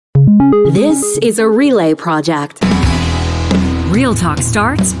This is a relay project. Real Talk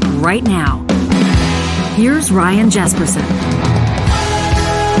starts right now. Here's Ryan Jesperson.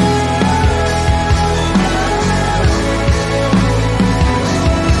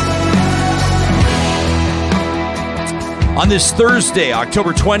 On this Thursday,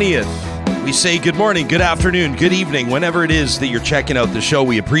 October 20th, we say good morning, good afternoon, good evening, whenever it is that you're checking out the show.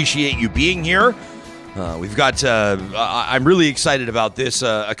 We appreciate you being here. We've got, I'm really excited about this,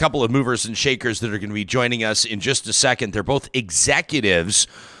 a couple of movers and shakers that are going to be joining us in just a second. They're both executives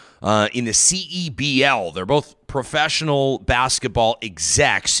in the CEBL. They're both professional basketball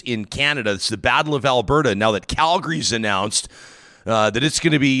execs in Canada. It's the Battle of Alberta. Now that Calgary's announced that it's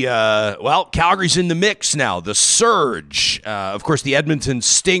going to be, Calgary's in the mix now. The Surge, of course, the Edmonton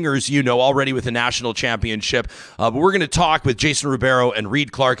Stingers, already with a national championship. But we're going to talk with Jason Ribeiro and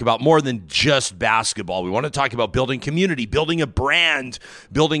Reed Clark about more than just basketball. We want to talk about building community, building a brand,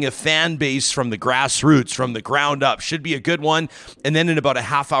 building a fan base from the grassroots, from the ground up. Should be a good one. And then in about a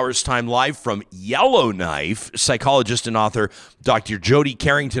half hour's time, live from Yellowknife, psychologist and author Dr. Jody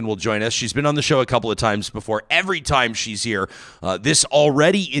Carrington will join us. She's been on the show a couple of times before. Every time she's here, this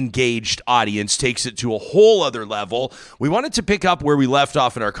already engaged audience takes it to a whole other level. We wanted to pick up where we left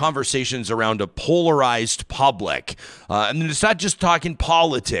off in our conversations around a polarized public. And it's not just talking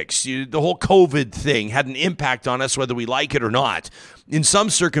politics. The whole COVID thing had an impact on us, whether we like it or not. In some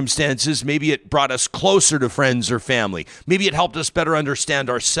circumstances, maybe it brought us closer to friends or family. Maybe it helped us better understand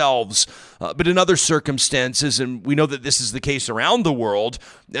ourselves. But in other circumstances, and we know that this is the case around the world,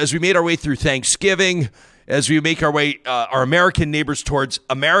 as we made our way through Thanksgiving, as we make our way, our American neighbors towards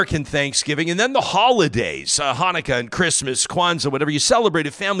American Thanksgiving, and then the holidays, Hanukkah and Christmas, Kwanzaa, whatever you celebrate,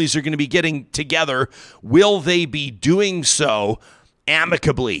 if families are going to be getting together, will they be doing so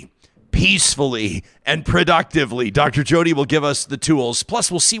amicably, peacefully, and productively? Dr. Jody will give us the tools. Plus,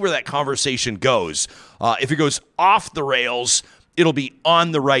 we'll see where that conversation goes. If it goes off the rails, it'll be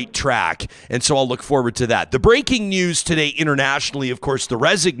on the right track, and so I'll look forward to that. The breaking news today internationally, of course, the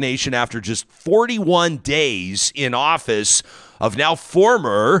resignation after just 41 days in office of now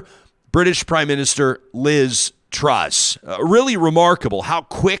former British Prime Minister Liz Truss. Really remarkable how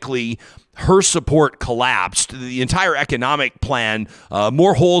quickly her support collapsed. The entire economic plan,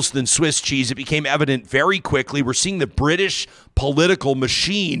 more holes than Swiss cheese. It became evident very quickly. We're seeing the British political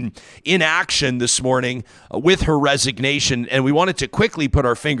machine in action this morning with her resignation. And we wanted to quickly put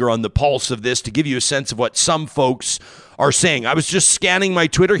our finger on the pulse of this to give you a sense of what some folks are saying. I was just scanning my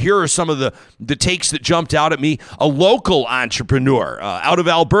Twitter. Here are some of the takes that jumped out at me. A local entrepreneur out of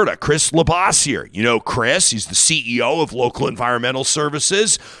Alberta, Chris Labossiere. Chris, he's the CEO of Local Environmental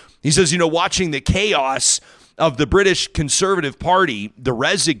Services. He says, watching the chaos of the British Conservative Party, the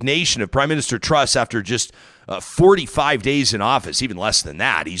resignation of Prime Minister Truss after just 45 days in office, even less than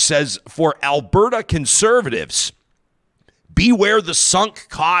that. He says, for Alberta Conservatives, beware the sunk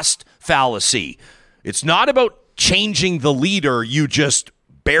cost fallacy. It's not about changing the leader you just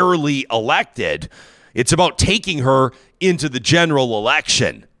barely elected. It's about taking her into the general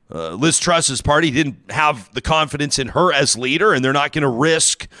election. Liz Truss's party didn't have the confidence in her as leader, and they're not going to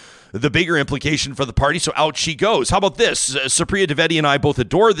risk the bigger implication for the party, so out she goes. How about this? Supriya Dwivedi and I both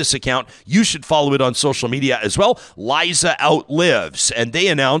adore this account. You should follow it on social media as well. Liza Outlives, and they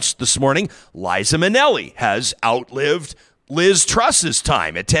announced this morning Liza Minnelli has outlived Liz Truss's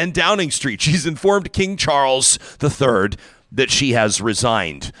time at 10 Downing Street. She's informed King Charles III that she has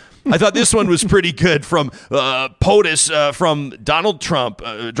resigned. I thought this one was pretty good from POTUS, from Donald Trump.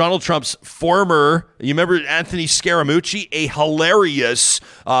 Donald Trump's former, you remember Anthony Scaramucci? A hilarious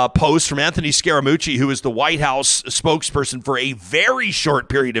post from Anthony Scaramucci, who is the White House spokesperson for a very short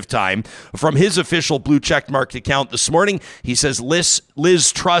period of time, from his official blue checkmarked account this morning. He says Liz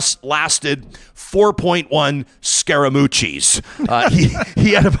Truss lasted 4.1 Scaramucci's.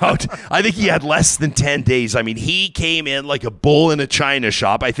 He had about, I think he had less than 10 days. I mean, he came in like a bull in a china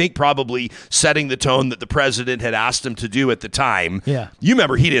shop. I think probably setting the tone that the president had asked him to do at the time. Yeah. You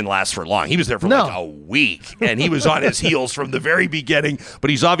remember he didn't last for long. He was there for like a week, and he was on his heels from the very beginning, but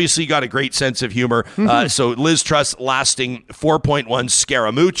he's obviously got a great sense of humor. So Liz Truss lasting 4.1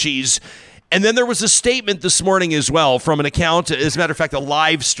 Scaramucci's. And then there was a statement this morning as well from an account, as a matter of fact, a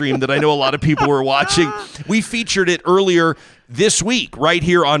live stream that I know a lot of people were watching. We featured it earlier this week right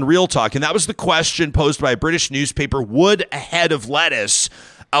here on Real Talk, and that was the question posed by a British newspaper: would a head of lettuce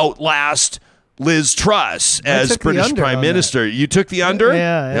outlast Liz Truss as British Prime Minister? You took the under?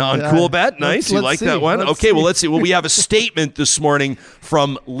 Yeah. On Cool Bet? Nice. You like that one? Okay, well, let's see. Well, we have a statement this morning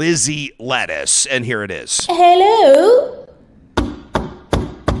from Lizzie Lettuce, and here it is. Hello?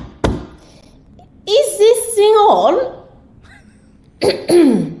 Is this thing on?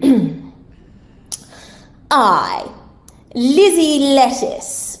 I, Lizzie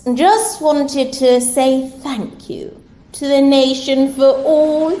Lettuce, just wanted to say thank you to the nation for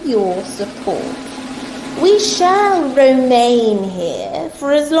all your support. We shall remain here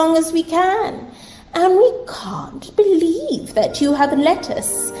for as long as we can, and we can't believe that you have let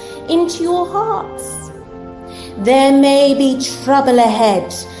us into your hearts. There may be trouble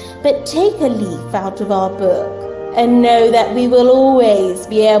ahead, but take a leaf out of our book and know that we will always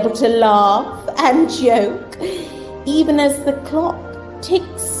be able to laugh and joke, even as the clock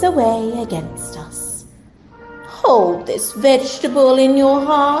ticks away against us. Hold this vegetable in your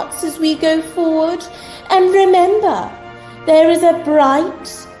hearts as we go forward, and remember, there is a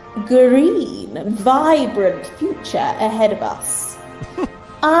bright, green, vibrant future ahead of us.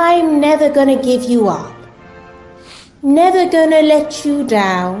 I'm never gonna give you up. Never gonna let you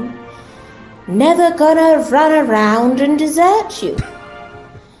down. Never gonna run around and desert you.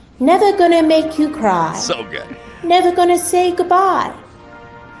 Never gonna make you cry. So good. Never gonna say goodbye.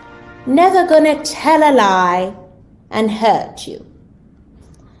 Never gonna tell a lie and hurt you.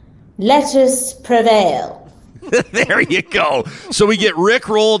 Let us prevail. There you go. So we get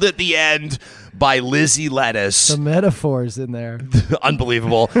rickrolled at the end by Lizzie Lettuce. The metaphors in there.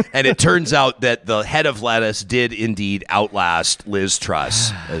 Unbelievable. And it turns out that the head of Lettuce did indeed outlast Liz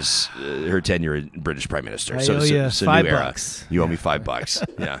Truss as her tenure in British Prime Minister. I owe you $5. You owe me $5.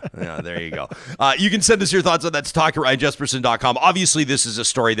 Yeah, there you go. You can send us your thoughts on that to talk@RyanJesperson.com. Obviously, this is a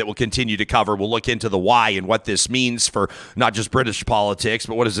story that we'll continue to cover. We'll look into the why and what this means for not just British politics,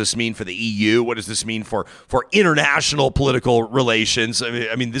 but what does this mean for the EU? What does this mean for international political relations?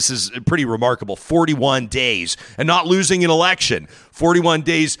 I mean, this is pretty remarkable. 41 days and not losing an election. 41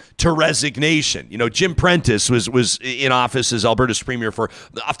 days to resignation. You know, Jim Prentice was in office as Alberta's premier for,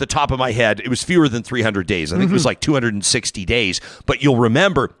 off the top of my head, it was fewer than 300 days. I think it was like 260 days. But you'll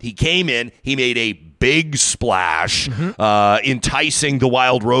remember, he came in, he made a big splash, enticing the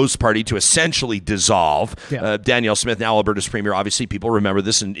Wild Rose Party to essentially dissolve. Yeah. Danielle Smith, now Alberta's premier, obviously people remember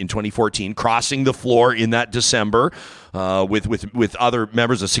this in 2014, crossing the floor in that December with other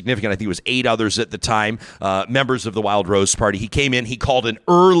members, a significant, I think it was 8 others at the time, members of the Wild Rose Party. He came in, he called an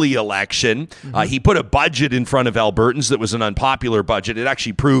early election. He put a budget in front of Albertans that was an unpopular budget. It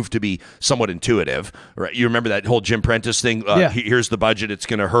actually proved to be somewhat intuitive. Right? You remember that whole Jim Prentice thing? Here's the budget. It's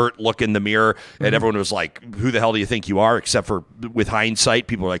going to hurt. Look in the mirror. And everyone was like, who the hell do you think you are? Except for with hindsight,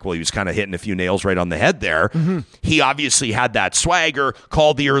 people were like, well, he was kind of hitting a few nails right on the head there. He obviously had that swagger,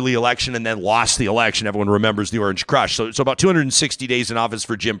 called the early election, and then lost the election. Everyone remembers the Orange Crush. So about 260 days in office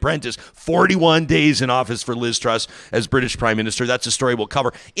for Jim Prentice, 41 days in office for Liz Truss as British Prime Minister. That's a story we'll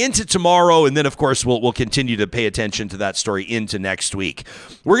cover into tomorrow, and then, of course, we'll continue to pay attention to that story into next week.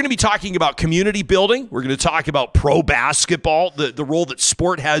 We're going to be talking about community building. We're going to talk about pro basketball, the role that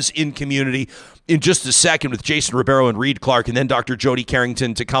sport has in community, in just a second with Jason Ribeiro and Reed Clark, and then Dr. Jody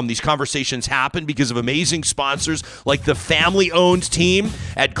Carrington to come. These conversations happen because of amazing sponsors like the family-owned team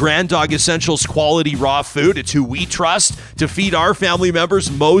at Grand Dog Essentials Quality Raw Food. It's who we trust to feed our family members,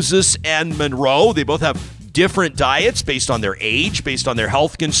 Moses and Monroe. They both have different diets based on their age, based on their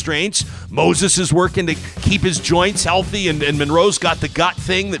health constraints. Moses is working to keep his joints healthy, and Monroe's got the gut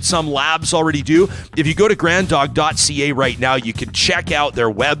thing that some labs already do. If you go to granddog.ca right now, you can check out their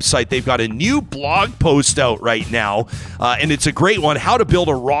website. They've got a new blog post out right now, and it's a great one, how to build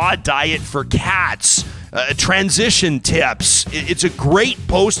a raw diet for cats. Transition tips. It's a great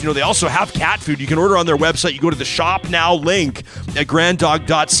post. You know, they also have cat food. You can order on their website. You go to the shop now link at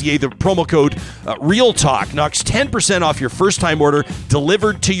granddog.ca. The promo code Real Talk knocks 10% off your first time order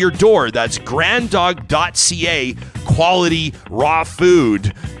delivered to your door. That's granddog.ca. Quality raw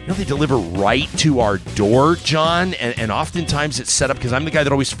food. You know, they deliver right to our door, John, and oftentimes it's set up because I'm the guy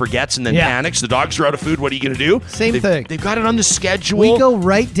that always forgets and then panics. The dogs are out of food. What are you going to do? Same thing. They've got it on the schedule. We go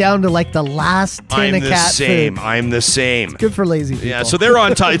right down to like the last tin of cat food. I'm the same. It's good for lazy people. Yeah, so they're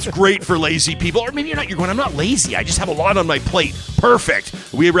on time. It's great for lazy people. Or maybe you're not. You're going, I'm not lazy. I just have a lot on my plate. Perfect.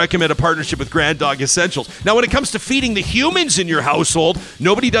 We recommend a partnership with Grand Dog Essentials. Now, when it comes to feeding the humans in your household,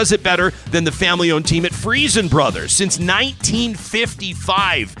 nobody does it better than the family-owned team at Friesen Brothers. Since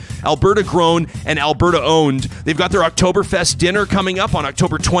 1955, Alberta grown and Alberta owned. They've got their Oktoberfest dinner coming up on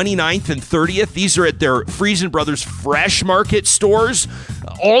October 29th and 30th. These are at their Friesen Brothers Fresh Market stores.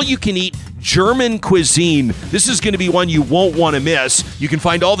 All you can eat German cuisine. This is going to be one you won't want to miss. You can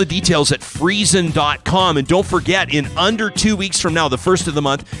find all the details at friesen.com. And don't forget, in under 2 weeks from now, the first of the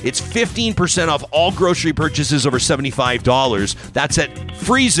month, it's 15% off all grocery purchases over $75. That's at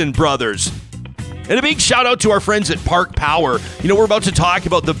Friesen Brothers. And a big shout out to our friends at Park Power. You know, we're about to talk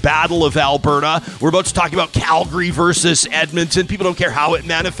about the Battle of Alberta. We're about to talk about Calgary versus Edmonton. People don't care how it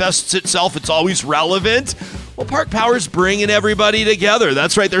manifests itself. It's always relevant. Well, Park Power's bringing everybody together.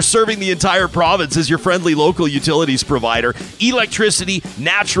 That's right. They're serving the entire province as your friendly local utilities provider. Electricity,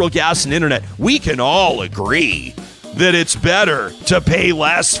 natural gas, and internet. We can all agree that it's better to pay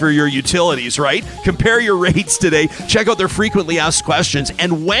less for your utilities, right? Compare your rates today. Check out their frequently asked questions.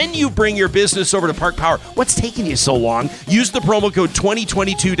 And when you bring your business over to Park Power, what's taking you so long? Use the promo code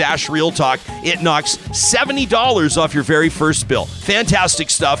 2022-RealTalk. It knocks $70 off your very first bill. Fantastic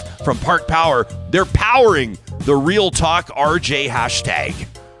stuff from Park Power. They're powering the Real Talk RJ hashtag.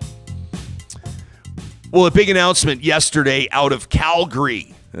 Well, a big announcement yesterday out of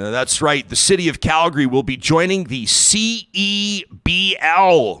Calgary. That's right. The city of Calgary will be joining the CEBL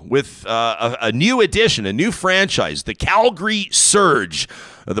with a new addition, a new franchise, the Calgary Surge.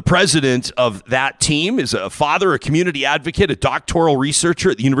 The president of that team is a father, a community advocate, a doctoral researcher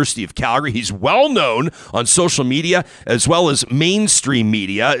at the University of Calgary. He's well known on social media as well as mainstream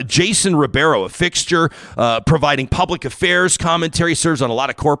media. Jason Ribeiro, a fixture providing public affairs commentary, serves on a lot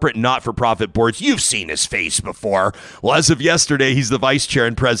of corporate and not-for-profit boards. You've seen his face before. Well, as of yesterday, he's the vice chair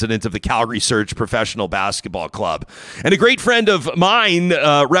and president of the Calgary Surge Professional Basketball Club. And a great friend of mine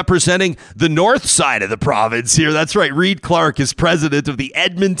representing the north side of the province here. That's right. Reed Clark is president of the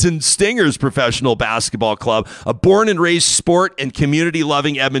Edmonton Stingers Professional Basketball Club, a born and raised sport and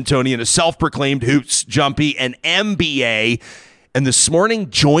community-loving Edmontonian, a self-proclaimed hoops jumpy, an MBA. And this morning,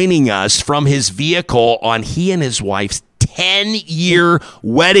 joining us from his vehicle on he and his wife's 10-year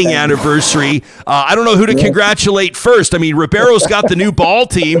wedding anniversary. I don't know who to congratulate first. I mean, Ribeiro's got the new ball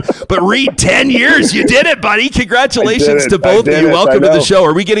team, but Reed, 10 years. You did it, buddy. Congratulations to both of you. Welcome to the show.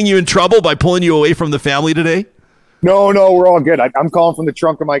 Are we getting you in trouble by pulling you away from the family today? No, we're all good. I'm calling from the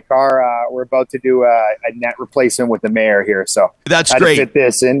trunk of my car. We're about to do a net replacement with the mayor here, so that's great. Fit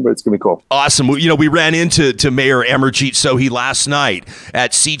this in, but it's gonna be cool. Awesome. You know, we ran into Mayor Amarjeet Sohi last night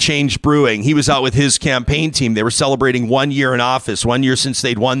at Sea Change Brewing. He was out with his campaign team. They were celebrating 1 year in office, 1 year since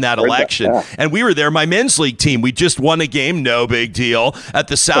they'd won that election, and we were there. My men's league team. We just won a game, no big deal, at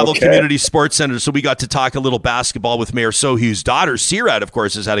the Saville Community Sports Center. So we got to talk a little basketball with Mayor Sohi's daughter, Sirat. Of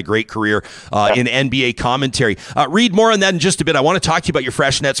course, has had a great career in NBA commentary. Read more on that in just a bit. I want to talk to you about your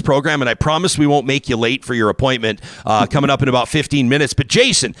Fresh Nets program, and I promise we won't make you late for your appointment coming up in about 15 minutes. But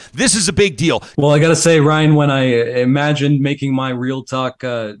Jason, this is a big deal. Well, I got to say, Ryan, when I imagined making my Real Talk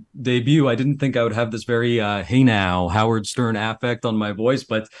debut, I didn't think I would have this very hey now Howard Stern affect on my voice,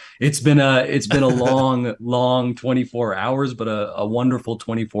 but it's been a long 24 hours, but a wonderful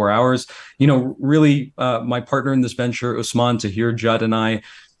 24 hours. You know, really, my partner in this venture, Usman Tahir Judd, and I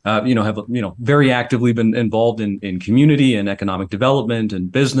have very actively been involved in community and economic development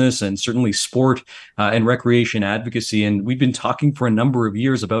and business and certainly sport and recreation advocacy. And we've been talking for a number of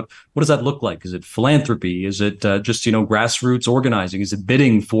years about what does that look like? Is it philanthropy? Is it just grassroots organizing? Is it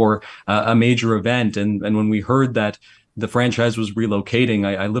bidding for a major event? And when we heard that the franchise was relocating,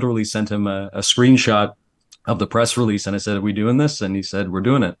 I literally sent him a screenshot of the press release, and I said, "Are we doing this?" And he said, "We're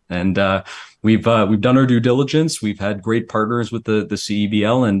doing it." And we've done our due diligence. We've had great partners with the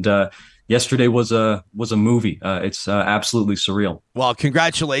CEBL, and yesterday was a movie. It's absolutely surreal. Well,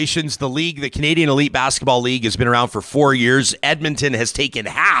 congratulations. The league, the Canadian Elite Basketball League, has been around for 4 years. Edmonton has taken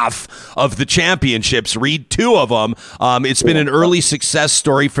half of the championships, Reed, 2 of them. It's been an early success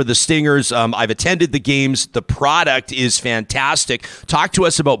story for the Stingers. I've attended the games. The product is fantastic. Talk to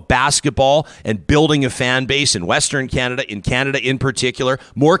us about basketball and building a fan base in Western Canada, in Canada in particular.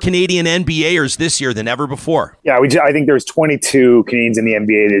 More Canadian NBAers this year than ever before. Yeah, I think there's 22 Canadians in the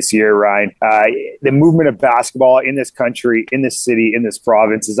NBA this year, Ryan. The movement of basketball in this country, in this city, in this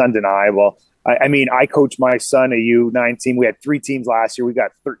province is undeniable. I mean, I coach my son, a U9 team. We had 3 teams last year. We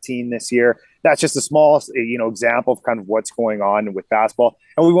got 13 this year. That's just a small, example of kind of what's going on with basketball.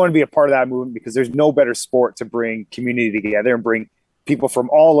 And we want to be a part of that movement because there's no better sport to bring community together and bring people from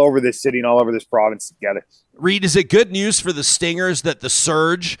all over this city and all over this province together. Reed, is it good news for the Stingers that the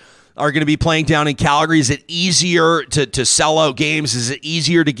Surge are going to be playing down in Calgary? Is it easier to sell out games? Is it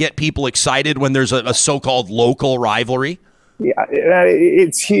easier to get people excited when there's a so-called local rivalry? Yeah,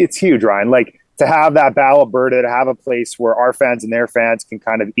 it's huge, Ryan. Like, to have that Battle of Alberta, to have a place where our fans and their fans can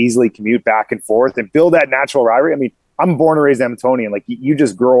kind of easily commute back and forth and build that natural rivalry. I mean, I'm born and raised Edmontonian. Like, you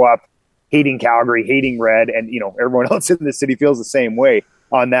just grow up hating Calgary, hating red, and everyone else in the city feels the same way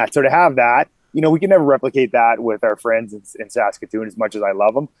on that. So to have that, we can never replicate that with our friends in Saskatoon as much as I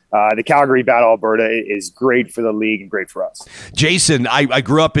love them. The Calgary Battle Alberta is great for the league and great for us. Jason, I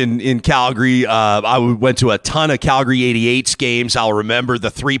grew up in Calgary. I went to a ton of Calgary 88s games. I'll remember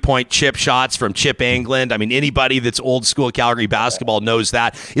the 3-point chip shots from Chip England. I mean, anybody that's old school Calgary basketball knows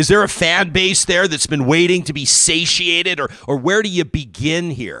that. Is there a fan base there that's been waiting to be satiated, or where do you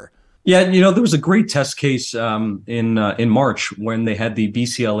begin here? Yeah, there was a great test case in March when they had the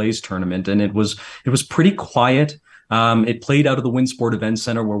BCLA's tournament, and it was pretty quiet. It played out of the Winsport Event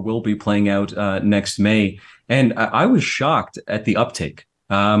Center, where we'll be playing out next May, and I was shocked at the uptake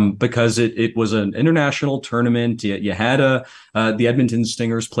because it was an international tournament. You had the Edmonton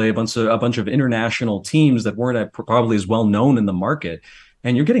Stingers play a bunch of international teams that weren't probably as well known in the market,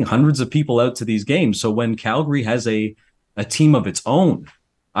 and you're getting hundreds of people out to these games. So when Calgary has a team of its own,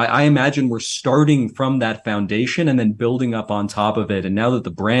 I imagine we're starting from that foundation and then building up on top of it. And now that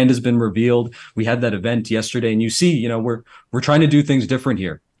the brand has been revealed, we had that event yesterday, and you see, we're trying to do things different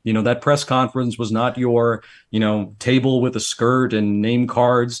here. That press conference was not your, table with a skirt and name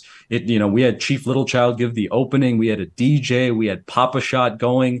cards. We had Chief Littlechild give the opening. We had a DJ. We had Papa Shot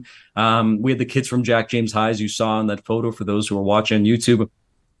going. We had the kids from Jack James High, as you saw in that photo for those who are watching on YouTube.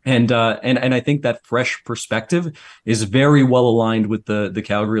 And I think that fresh perspective is very well aligned with the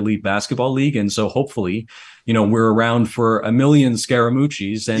Calgary Elite Basketball League. And so hopefully, we're around for a million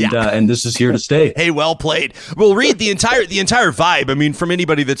Scaramucci's, and this is here to stay. Hey, well played. We'll read the entire vibe. I mean, from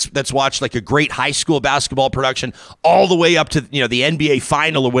anybody that's watched like a great high school basketball production all the way up to the NBA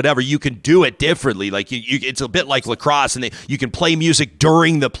final or whatever, you can do it differently. Like it's a bit like lacrosse, and you can play music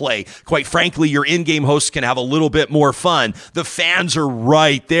during the play. Quite frankly, your in-game hosts can have a little bit more fun. The fans are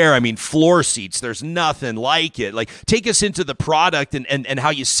right there. I mean, floor seats. There's nothing like it. Like, take us into the product and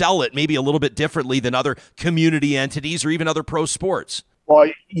how you sell it, maybe a little bit differently than other community entities or even other pro sports. Well,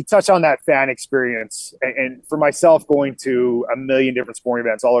 you touch on that fan experience. And for myself, going to a million different sporting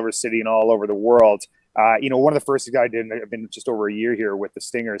events all over the city and all over the world, one of the first things I did, and I've been just over a year here with the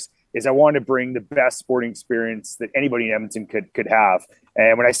Stingers, is I wanted to bring the best sporting experience that anybody in Edmonton could have.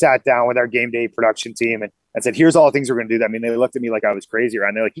 And when I sat down with our game day production team and I said, here's all the things we're going to do. I mean, they looked at me like I was crazy,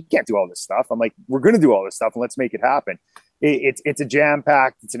 and they're like, you can't do all this stuff. I'm like, we're going to do all this stuff, and let's make it happen. It's a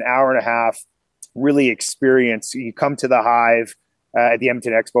jam-packed, it's an hour and a half, really experience. You come to the Hive at the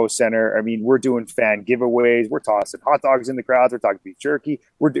Edmonton Expo Center. I mean, we're doing fan giveaways. We're tossing hot dogs in the crowds. We're talking beef jerky.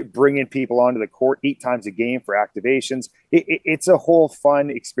 We're bringing people onto the court 8 times a game for activations. It's a whole fun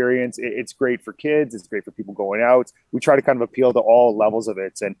experience. It's great for kids. It's great for people going out. We try to kind of appeal to all levels of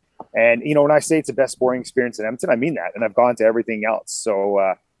it. And when I say it's the best sporting experience in Edmonton, I mean that. And I've gone to everything else.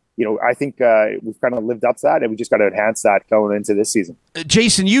 So, I think we've kind of lived up to that, and we just got to enhance that going into this season.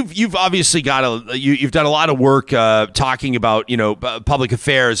 Jason, you've obviously you've done a lot of work talking about public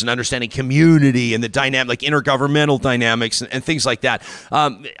affairs and understanding community and the dynamic, like intergovernmental dynamics and things like that.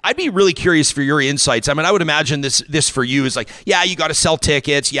 I'd be really curious for your insights. I mean, I would imagine this for you is like, yeah, you got to sell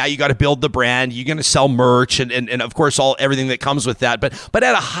tickets, yeah, you got to build the brand, you're going to sell merch, and of course everything that comes with that. But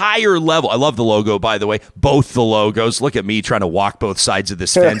at a higher level, I love the logo, by the way, both the logos. Look at me trying to walk both sides of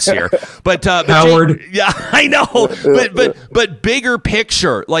this fence here. But Howard. Yeah, I know. But bigger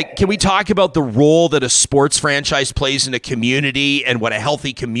picture, like, can we talk about the role that a sports franchise plays in a community and what a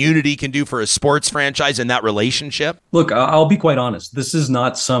healthy community can do for a sports franchise in that relationship? Look, I'll be quite honest. This is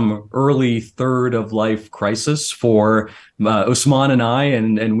not some early third of life crisis for Usman and I,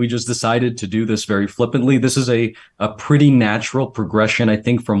 and we just decided to do this very flippantly. This is a pretty natural progression, I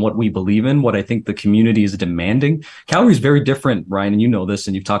think, from what we believe in, what I think the community is demanding. Calgary's very different, Ryan, and you know this,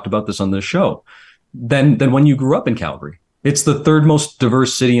 and you've talked about this on the show, than when you grew up in Calgary. It's the third most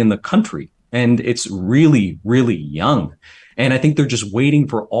diverse city in the country, and it's really, really young. And I think they're just waiting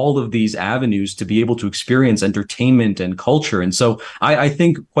for all of these avenues to be able to experience entertainment and culture. And so I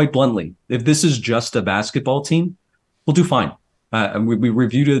think, quite bluntly, if this is just a basketball team, we'll do fine. We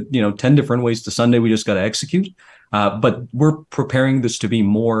reviewed it, 10 different ways to Sunday. We just got to execute. But we're preparing this to be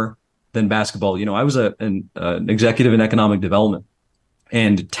more than basketball. I was an executive in economic development,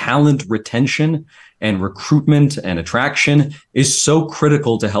 and talent retention and recruitment and attraction is so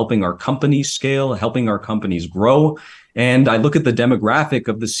critical to helping our companies scale, helping our companies grow. And I look at the demographic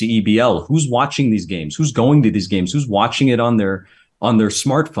of the CEBL. Who's watching these games? Who's going to these games? Who's watching it on their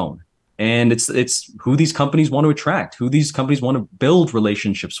smartphone? And it's who these companies want to attract, who these companies want to build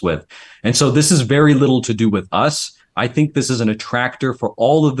relationships with. And so this is very little to do with us. I think this is an attractor for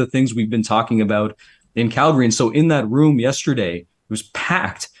all of the things we've been talking about in Calgary. And so in that room yesterday, it was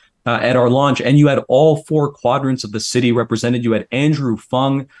packed. at our launch, and you had all 4 quadrants of the city represented. You had Andrew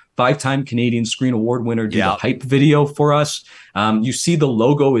Fung, 5-time Canadian Screen Award winner, do the hype video for us. You see the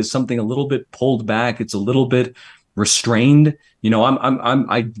logo is something a little bit pulled back. It's a little bit restrained. Those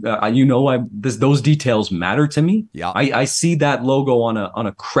details matter to me. Yeah. I see that logo on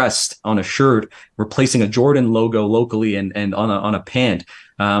a crest, on a shirt, replacing a Jordan logo locally and on a pant.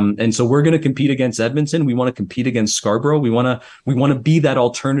 And so we're going to compete against Edmonton. We want to compete against Scarborough. We want to be that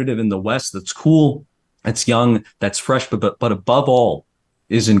alternative in the West that's cool, that's young, that's fresh, but above all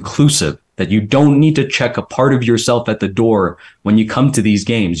is inclusive, that you don't need to check a part of yourself at the door when you come to these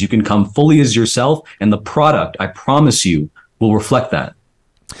games. You can come fully as yourself, and the product, I promise you, will reflect that.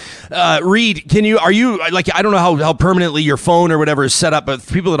 Reed, are you like, I don't know how permanently your phone or whatever is set up, but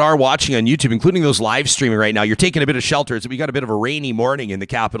for people that are watching on YouTube, including those live streaming right now, you're taking a bit of shelter. We got a bit of a rainy morning in the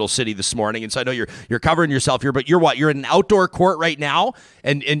capital city this morning, and so I know you're covering yourself here, but you're in an outdoor court right now,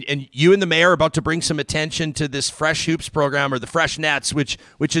 and you and the mayor are about to bring some attention to this Fresh Hoops program, or the Fresh Nets, which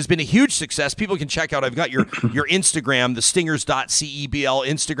has been a huge success. People can check out, I've got your Instagram, the stingers.cebl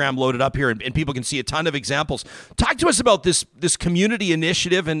Instagram loaded up here, and people can see a ton of examples. Talk to us about this community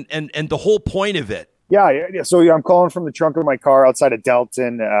initiative and the whole point of it. Yeah. So I'm calling from the trunk of my car outside of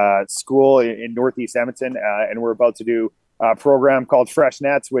Delton School in Northeast Edmonton, and we're about to do a program called Fresh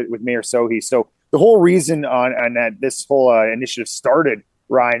Nets with Mayor Sohi. So the whole reason on that this whole initiative started,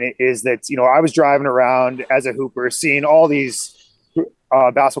 Ryan, is that I was driving around as a hooper, seeing all these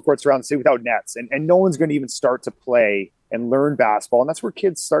basketball courts around the city without nets, and no one's going to even start to play and learn basketball, and that's where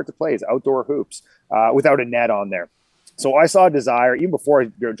kids start to play, is outdoor hoops without a net on there. So I saw a desire, even before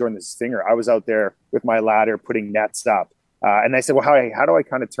I joined the Stinger, I was out there with my ladder putting nets up. And I said, well, how do I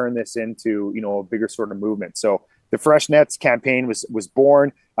kind of turn this into, a bigger sort of movement? So the Fresh Nets campaign was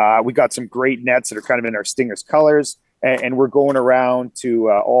born. We got some great nets that are kind of in our Stingers colors. And we're going around to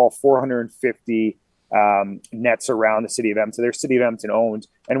all 450 nets around the city of Edmonton. They're City of Edmonton owned,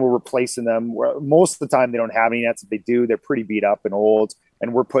 and we're replacing them. Most of the time, they don't have any nets. If they do, they're pretty beat up and old.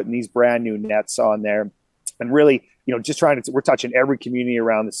 And we're putting these brand new nets on there. And really, just we're touching every community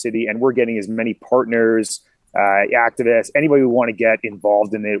around the city, and we're getting as many partners, activists, anybody we want to get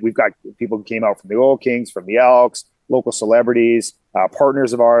involved in it. We've got people who came out from the Oil Kings, from the Elks, local celebrities,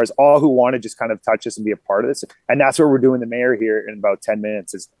 partners of ours, all who want to just kind of touch us and be a part of this. And that's what we're doing. The mayor here in about 10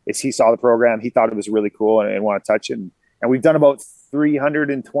 minutes is he saw the program. He thought it was really cool and want to touch it. And we've done about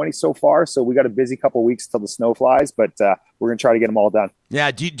 320 so far. So we got a busy couple of weeks till the snow flies, but we're going to try to get them all done.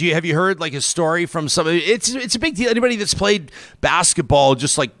 Yeah. Have you heard like a story from somebody? It's a big deal. Anybody that's played basketball,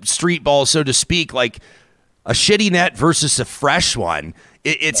 just like street ball, so to speak, like a shitty net versus a fresh one.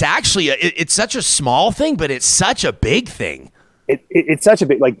 It's actually, it's such a small thing, but it's such a big thing. It's such a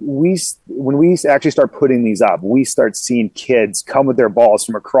big, like when we actually start putting these up, we start seeing kids come with their balls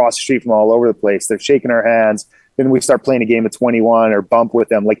from across the street, from all over the place. They're shaking our hands. Then we start playing a game of 21 or bump with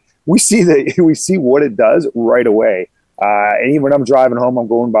them. Like we see what it does right away. And even when I'm driving home, I'm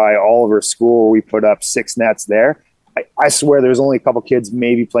going by Oliver School. We put up 6 nets there. I swear there's only a couple kids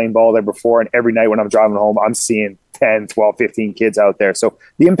maybe playing ball there before. And every night when I'm driving home, I'm seeing 10, 12, 15 kids out there. So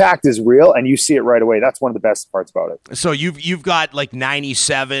the impact is real, and you see it right away. That's one of the best parts about it. So you've got like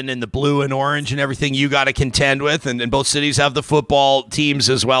 97 and the blue and orange and everything you got to contend with, and both cities have the football teams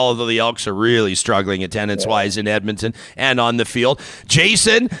as well, although the Elks are really struggling attendance-wise in Edmonton and on the field.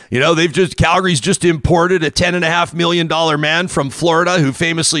 Jason, Calgary's just imported a $10.5 million man from Florida who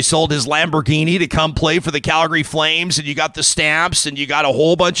famously sold his Lamborghini to come play for the Calgary Flames, and you got the stamps and you got a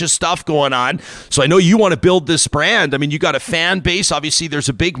whole bunch of stuff going on. So I know you want to build this brand. I mean, you got a fan base. Obviously, there's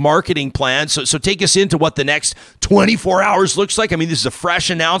a big marketing plan. So take us into what the next 24 hours looks like. I mean, this is a fresh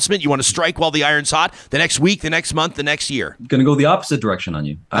announcement. You want to strike while the iron's hot the next week, the next month, the next year. Going to go the opposite direction on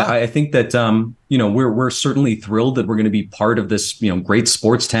you. I think that, we're certainly thrilled that we're going to be part of this, great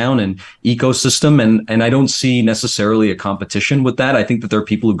sports town and ecosystem. And I don't see necessarily a competition with that. I think that there are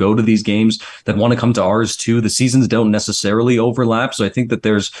people who go to these games that want to come to ours too. The seasons don't necessarily overlap. So I think that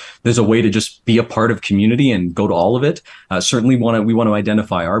there's a way to just be a part of community and go to all of it. Certainly we want to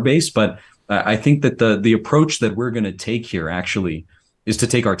identify our base, but I think that the approach that we're going to take here actually is to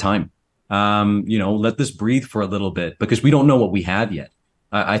take our time. Let this breathe for a little bit, because we don't know what we have yet.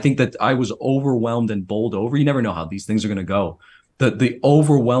 I think that I was overwhelmed and bowled over. You never know how these things are going to go. The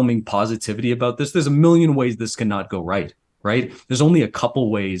overwhelming positivity about this, there's a million ways this cannot go right? There's only a couple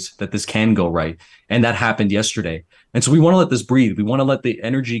ways that this can go right. And that happened yesterday. And so we want to let this breathe. We want to let the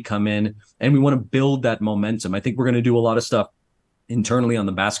energy come in, and we want to build that momentum. I think we're going to do a lot of stuff internally on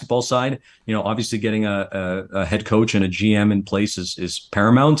the basketball side. Obviously getting a head coach and a GM in place is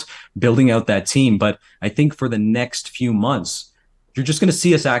paramount, building out that team. But I think for the next few months, you're just going to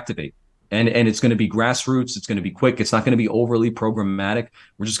see us activate. And it's going to be grassroots. It's going to be quick. It's not going to be overly programmatic.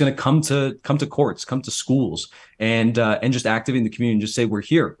 We're just going to come to courts, come to schools, and just activate in the community and just say, we're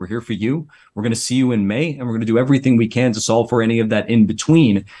here. We're here for you. We're going to see you in May, and we're going to do everything we can to solve for any of that in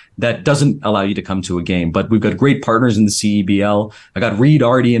between that doesn't allow you to come to a game. But we've got great partners in the CEBL. I got Reed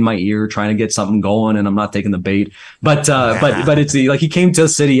already in my ear trying to get something going, and I'm not taking the bait. But it's like he came to the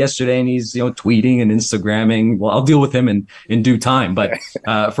city yesterday, and he's tweeting and Instagramming. Well, I'll deal with him in due time. But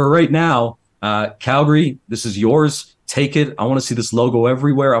for right now, Calgary, this is yours. Take it. I want to see this logo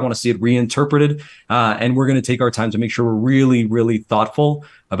everywhere. I want to see it reinterpreted. And we're going to take our time to make sure we're really, really thoughtful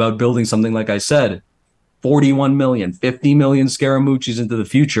about building something, like I said, 41 million, 50 million Scaramucci's into the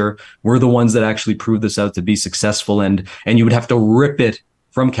future. We're the ones that actually prove this out to be successful. And you would have to rip it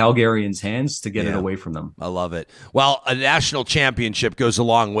from Calgarians' hands to get it away from them. I love it. Well, a national championship goes a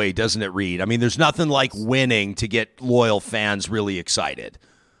long way, doesn't it, Reed? I mean, there's nothing like winning to get loyal fans really excited.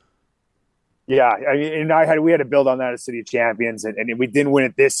 Yeah, I mean, and we had to build on that as City of Champions, and we didn't win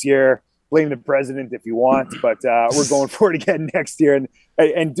it this year. Blame the president if you want, but we're going for it again next year.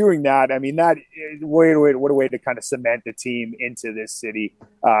 And doing that, I mean, what a way to kind of cement the team into this city.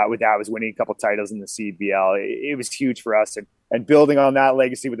 With that, was winning a couple titles in the CBL. It was huge for us, and building on that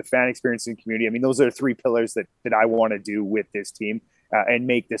legacy with the fan experience and community. I mean, those are the three pillars that I want to do with this team and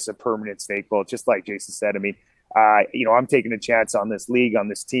make this a permanent staple. Just like Jason said, I mean, I'm taking a chance on this league, on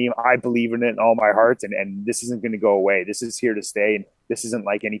this team. I believe in it in all my heart, and this isn't going to go away. This is here to stay, and this isn't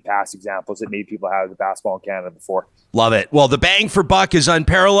like any past examples that maybe people have of basketball in Canada before. Love it. Well, the bang for buck is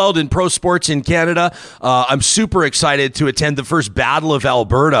unparalleled in pro sports in Canada. I'm super excited to attend the first Battle of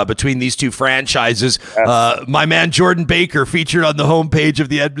Alberta between these two franchises. My man Jordan Baker featured on the homepage of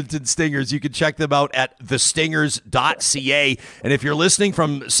the Edmonton Stingers. You can check them out at thestingers.ca. And if you're listening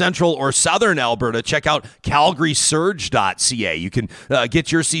from central or southern Alberta, check out calgarysurge.ca. You can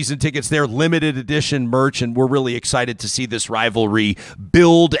get your season tickets there, limited edition merch, and we're really excited to see this rivalry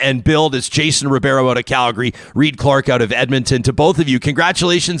build and build. It's Jason Ribeiro out of Calgary, Reed Clark out of Edmonton. To both of you,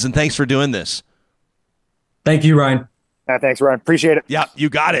 congratulations and thanks for doing this. Thank you, Ryan. Thanks, Ryan. Appreciate it. Yeah, you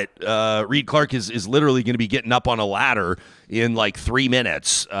got it. Reed Clark is literally going to be getting up on a ladder in like 3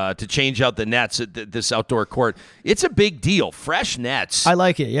 minutes to change out the nets at this outdoor court. It's a big deal. Fresh nets. I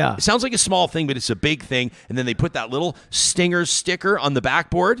like it, yeah. It sounds like a small thing, but it's a big thing. And then they put that little Stingers sticker on the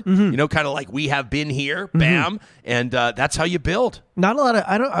backboard, kind of like we have been here, bam. And that's how you build. Not a lot of,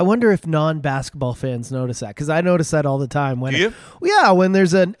 I wonder if non-basketball fans notice that, because I notice that all the time. Do you? When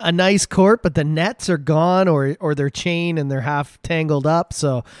there's a nice court, but the nets are gone or they're chained and they're half tangled up.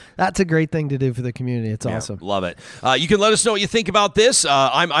 So that's a great thing to do for the community. It's awesome. Love it. You can let us know what you think about this.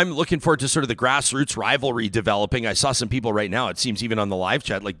 I'm looking forward to sort of the grassroots rivalry developing. I saw some people right now, it seems even on the live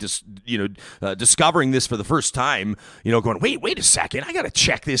chat, like discovering this for the first time, going, wait a second, I got to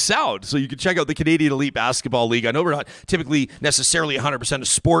check this out. So you can check out the Canadian Elite Basketball League. I know we're not typically necessarily 100% a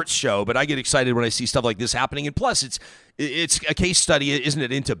sports show, but I get excited when I see stuff like this happening. And plus, it's a case study, isn't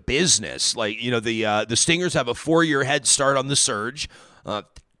it, into business? Like, the Stingers have a 4-year head start on the Surge.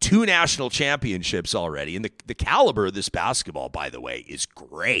 2 national championships already. And the caliber of this basketball, by the way, is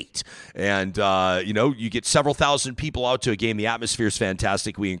great. And, you get several thousand people out to a game. The atmosphere is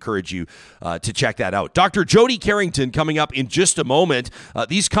fantastic. We encourage you to check that out. Dr. Jody Carrington coming up in just a moment.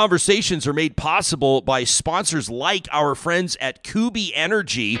 These conversations are made possible by sponsors like our friends at Kubi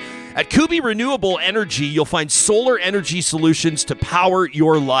Energy. At Kubi Renewable Energy, you'll find solar energy solutions to power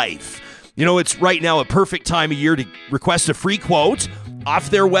your life. It's right now a perfect time of year to request a free quote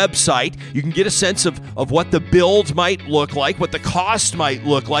off their website. You can get a sense of what the build might look like, what the cost might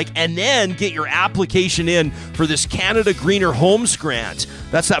look like, and then get your application in for this Canada Greener Homes Grant.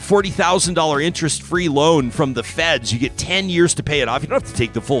 That's that $40,000 interest-free loan from the feds. You get 10 years to pay it off. You don't have to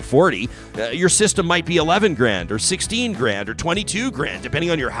take the full 40. Your system might be 11 grand or 16 grand or 22 grand,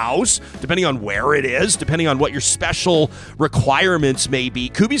 depending on your house, depending on where it is, depending on what your special requirements may be.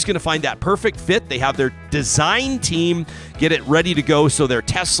 Kubi's going to find that perfect fit. They have their design team get it ready to go, so their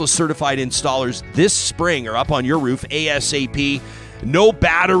Tesla certified installers this spring are up on your roof ASAP. No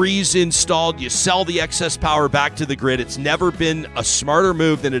batteries installed. You sell the excess power back to the grid. It's never been a smarter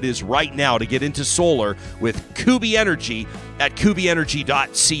move than it is right now to get into solar with Kubi Energy at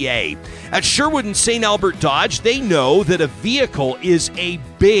kubienergy.ca. At Sherwood and St. Albert Dodge, they know that a vehicle is a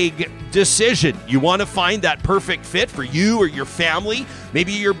big decision. You want to find that perfect fit for you or your family.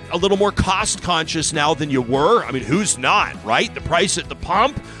 Maybe you're a little more cost conscious now than you were. I mean, who's not, right? The price at the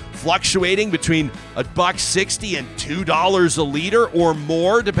pump, fluctuating between $1.60 and $2 a liter or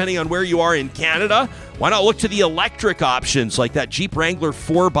more, depending on where you are in Canada. Why not look to the electric options like that Jeep Wrangler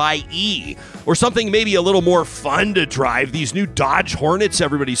 4xE, or something maybe a little more fun to drive, these new Dodge Hornets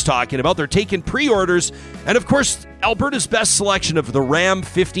everybody's talking about. They're taking pre-orders. And of course, Alberta's best selection of the Ram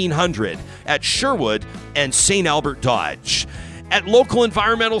 1500 at Sherwood and St. Albert Dodge. At Local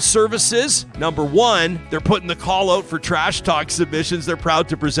Environmental Services, number one, they're putting the call out for trash talk submissions. They're proud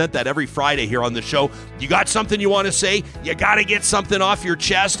to present that every Friday here on the show. You got something you want to say? You got to get something off your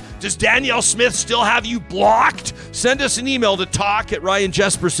chest. Does Danielle Smith still have you blocked? Send us an email to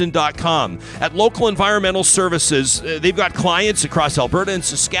talk@ryanjesperson.com. At Local Environmental Services, they've got clients across Alberta and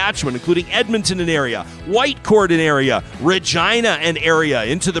Saskatchewan, including Edmonton and area, Whitecourt and area, Regina and area.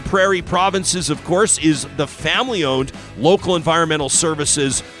 Into the Prairie provinces, of course, is the family-owned Local Environmental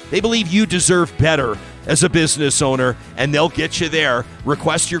Services. They believe you deserve better as a business owner, and they'll get you there.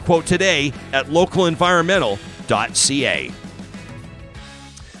 Request your quote today at localenvironmental.ca.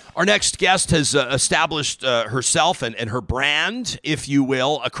 Our next guest has established herself and her brand, if you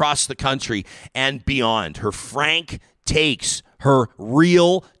will, across the country and beyond. Her frank takes, her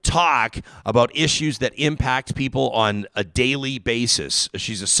real talk about issues that impact people on a daily basis.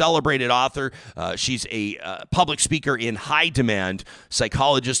 She's a celebrated author. She's a public speaker in high demand,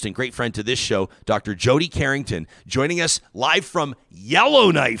 psychologist and great friend to this show, Dr. Jody Carrington, joining us live from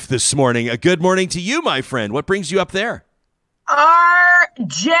Yellowknife this morning. A good morning to you, my friend. What brings you up there?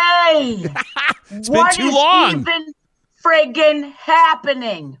 RJ! It's been too long. What is even friggin'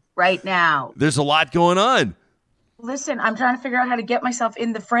 happening right now? There's a lot going on. Listen, I'm trying to figure out how to get myself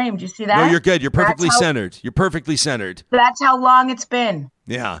in the frame. Do you see that? No, you're good. You're perfectly centered. You're perfectly centered. That's how long it's been.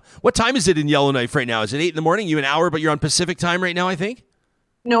 Yeah. What time is it in Yellowknife right now? Is it 8 in the morning? You an hour, but you're on Pacific time right now, I think?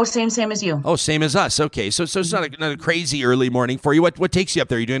 No, same as you. Oh, same as us. Okay. So it's not a crazy early morning for you. What takes you up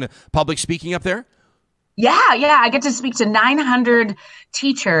there? Are you doing a public speaking up there? Yeah. I get to speak to 900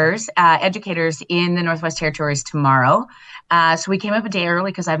 teachers, educators in the Northwest Territories tomorrow. So we came up a day early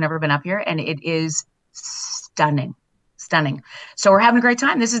because I've never been up here, and it is stunning. So we're having a great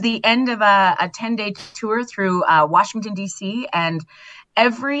time. This is the end of a 10-day tour through Washington, D.C., and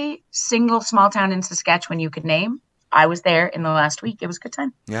every single small town in Saskatchewan you could name. I was there in the last week. It was a good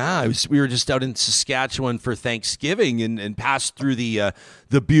time. Yeah, we were just out in Saskatchewan for Thanksgiving and passed through the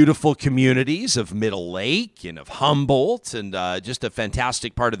beautiful communities of Middle Lake and of Humboldt, and just a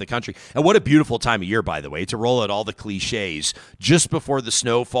fantastic part of the country. And what a beautiful time of year, by the way, to roll out all the cliches. Just before the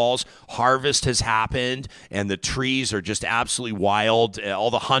snow falls, harvest has happened, and the trees are just absolutely wild. All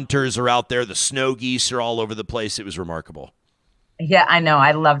the hunters are out there. The snow geese are all over the place. It was remarkable. Yeah, I know.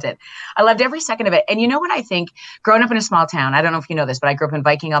 I loved it. I loved every second of it. And you know what I think? Growing up in a small town, I don't know if you know this, but I grew up in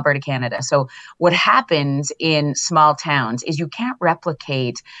Viking, Alberta, Canada. So what happens in small towns is you can't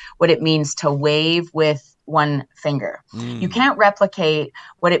replicate what it means to wave with one finger. You can't replicate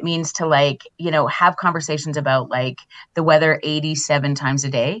what it means to have conversations about the weather 87 times a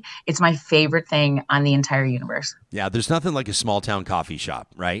day. It's my favorite thing on the entire universe. Yeah, there's nothing like a small town coffee shop,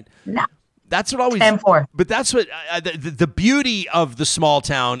 right? No. That's what always. 10-4. But that's what the beauty of the small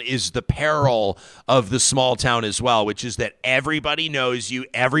town is, the peril of the small town as well, which is that everybody knows you,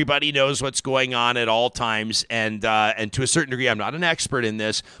 everybody knows what's going on at all times, and to a certain degree, I'm not an expert in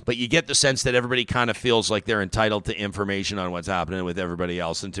this, but you get the sense that everybody kind of feels like they're entitled to information on what's happening with everybody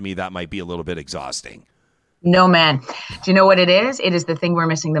else, and to me, that might be a little bit exhausting. No, man. Do you know what it is? It is the thing we're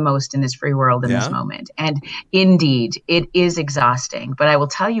missing the most in this free world in this moment, and indeed, it is exhausting. But I will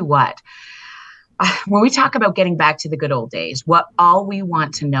tell you what. When we talk about getting back to the good old days, all we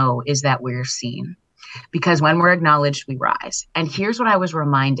want to know is that we're seen, because when we're acknowledged, we rise. And here's what I was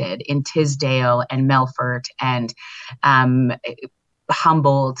reminded in Tisdale and Melfort and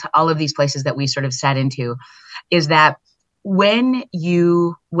Humboldt, all of these places that we sort of sat into, is that when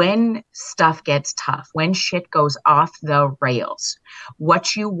stuff gets tough, when shit goes off the rails,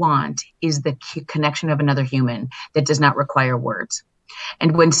 what you want is the connection of another human that does not require words.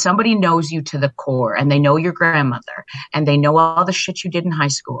 And when somebody knows you to the core, and they know your grandmother, and they know all the shit you did in high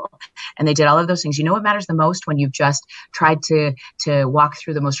school, and they did all of those things, you know what matters the most when you've just tried to walk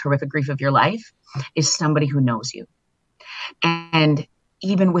through the most horrific grief of your life is somebody who knows you. And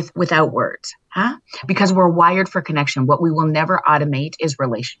even without words, because we're wired for connection. What we will never automate is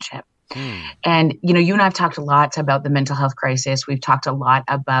relationship. And, you and I have talked a lot about the mental health crisis. We've talked a lot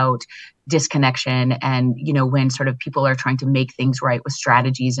about disconnection and, when sort of people are trying to make things right with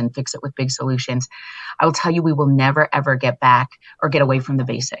strategies and fix it with big solutions. I will tell you, we will never, ever get back or get away from the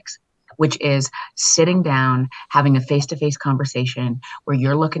basics, which is sitting down, having a face-to-face conversation where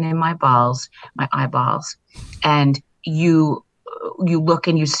you're looking in my eyeballs, and you look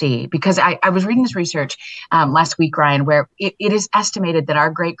and you see, because I was reading this research last week, Ryan, where it is estimated that our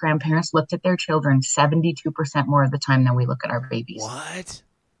great grandparents looked at their children 72% more of the time than we look at our babies. What?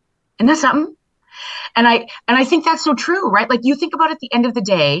 Isn't that something? And I think that's so true, right? Like, you think about at the end of the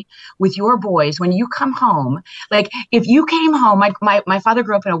day with your boys, when you come home, like if you came home, my father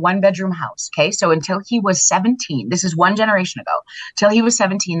grew up in a 1-bedroom house. Okay. So until he was 17, this is one generation ago, till he was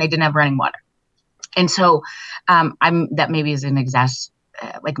 17, they didn't have running water. And so that maybe is an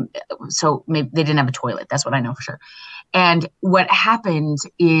so maybe they didn't have a toilet. That's what I know for sure. And what happens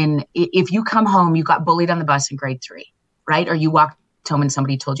if you come home, you got bullied on the bus in grade 3, right? Or you walked home and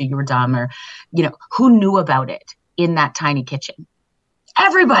somebody told you were dumb, or, who knew about it in that tiny kitchen?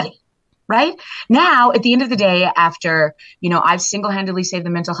 Everybody, right? Now, at the end of the day, after, I've single-handedly saved the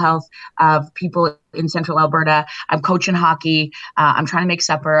mental health of people in central Alberta. I'm coaching hockey. I'm trying to make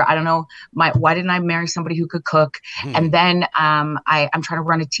supper. I don't know, why didn't I marry somebody who could cook? And then I'm trying to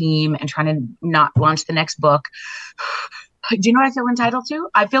run a team and trying to not launch the next book. Do you know what I feel entitled to?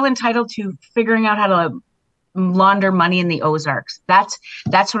 I feel entitled to figuring out how to launder money in the Ozarks. That's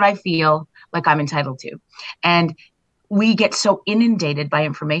what I feel like I'm entitled to. And we get so inundated by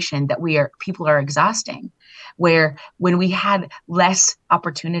information that people are exhausting, where when we had less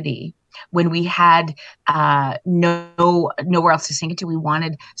opportunity, when we had nowhere else to sink into, we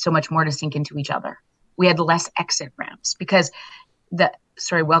wanted so much more to sink into each other. We had less exit ramps because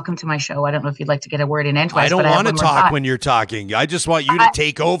welcome to my show. I don't know if you'd like to get a word in edgewise. I don't want to talk when you're talking. I just want you to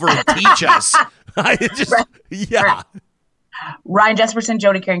take over and teach us. Yeah. Ryan Jesperson,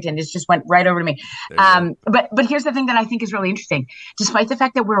 Jody Carrington, just went right over to me. But here's the thing that I think is really interesting. Despite the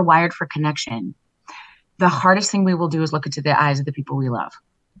fact that we're wired for connection, the hardest thing we will do is look into the eyes of the people we love.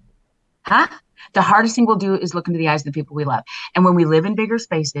 The hardest thing we'll do is look into the eyes of the people we love. And when we live in bigger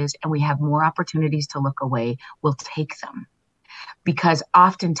spaces and we have more opportunities to look away, we'll take them. Because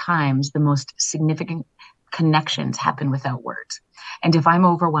oftentimes the most significant connections happen without words. And if I'm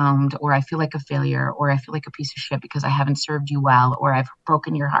overwhelmed, or I feel like a failure, or I feel like a piece of shit because I haven't served you well, or I've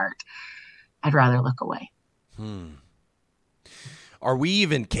broken your heart, I'd rather look away. Are we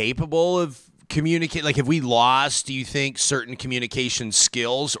even capable of communicate? Like, have we lost, do you think, certain communication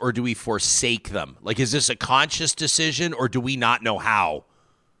skills, or do we forsake them? Like, is this a conscious decision, or do we not know how?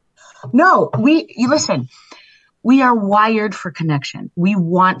 No, listen. We are wired for connection. We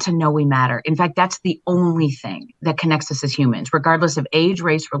want to know we matter. In fact, that's the only thing that connects us as humans, regardless of age,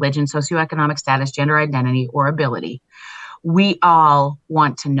 race, religion, socioeconomic status, gender identity, or ability. We all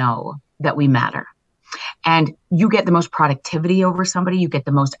want to know that we matter. And you get the most productivity over somebody. You get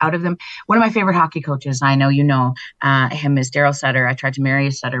the most out of them. One of my favorite hockey coaches, I know you know him, is Daryl Sutter. I tried to marry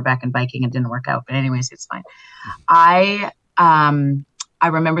a Sutter back in biking. It didn't work out. But anyways, it's fine. I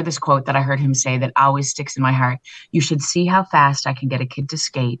remember this quote that I heard him say that always sticks in my heart. You should see how fast I can get a kid to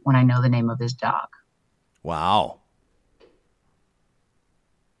skate when I know the name of his dog. Wow.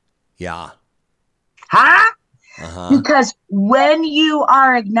 Yeah. Because when you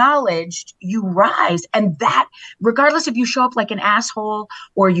are acknowledged, you rise. And that, regardless if you show up like an asshole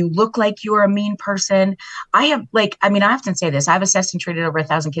or you look like you're a mean person, I often say this. I've assessed and treated over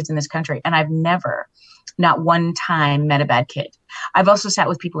 1,000 kids in this country, and I've never, not one time, met a bad kid. I've also sat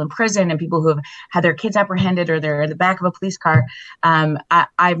with people in prison and people who have had their kids apprehended, or they're in the back of a police car.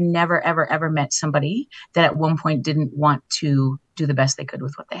 I've never, ever, ever met somebody that at one point didn't want to do the best they could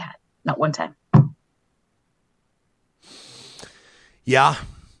with what they had. Not one time. Yeah.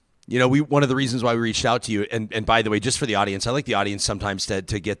 One of the reasons why we reached out to you, and by the way, just for the audience, I like the audience sometimes to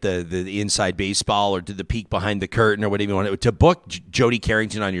get the inside baseball or to the peek behind the curtain or whatever you want. To book Jody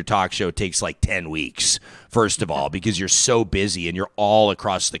Carrington on your talk show takes like 10 weeks, first of all, because you're so busy and you're all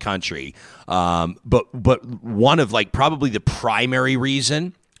across the country. But one of probably the primary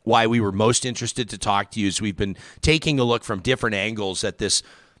reason why we were most interested to talk to you is we've been taking a look from different angles at this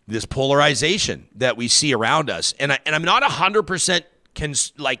polarization that we see around us. And I'm not 100%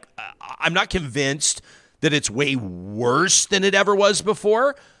 I'm not convinced that it's way worse than it ever was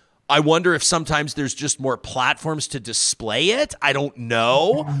before. I wonder if sometimes there's just more platforms to display it. I don't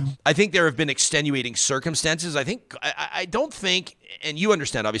know. I think there have been extenuating circumstances. I don't think, and you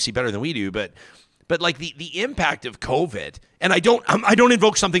understand obviously better than we do, but like the impact of COVID, and I don't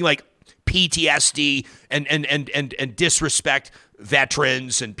invoke something like PTSD and disrespect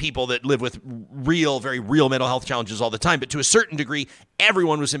veterans and people that live with very real mental health challenges all the time. But to a certain degree,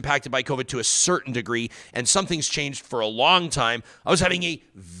 everyone was impacted by COVID to a certain degree, and something's changed for a long time. I was having a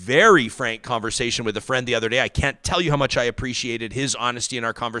very frank conversation with a friend the other day. I can't tell you how much I appreciated his honesty in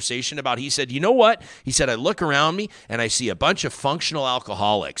our conversation about, he said, you know what? He said, I look around me and I see a bunch of functional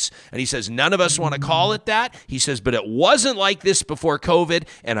alcoholics. And he says, none of us want to call it that. He says, but it wasn't like this before COVID.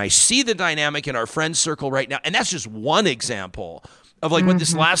 And I see the dynamic in our friend circle right now. And that's just one example of like what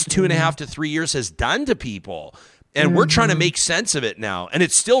this last 2.5 to 3 years has done to people. And we're trying to make sense of it now. And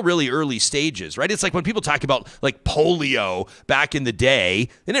it's still really early stages, right? It's like when people talk about like polio back in the day,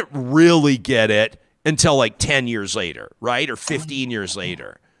 they didn't really get it until like 10 years later, right? Or 15 years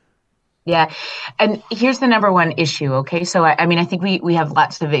later. Yeah. And here's the number one issue. Okay. So, I mean, I think we have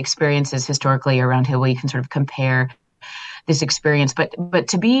lots of experiences historically around here where you can sort of compare this experience. But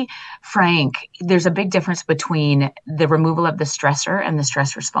to be frank, there's a big difference between the removal of the stressor and the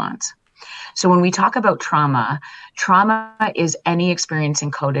stress response. So when we talk about trauma is any experience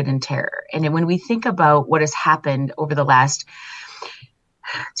encoded in terror. And when we think about what has happened over the last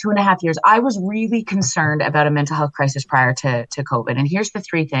 2.5 years, I was really concerned about a mental health crisis prior to COVID. And here's the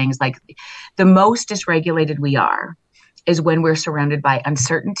three things. Like, the most dysregulated we are is when we're surrounded by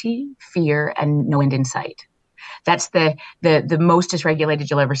uncertainty, fear, and no end in sight. That's the most dysregulated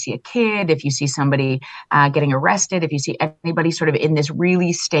you'll ever see a kid. If you see somebody getting arrested, if you see anybody sort of in this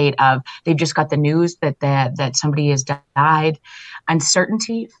really state of, they've just got the news that somebody has died.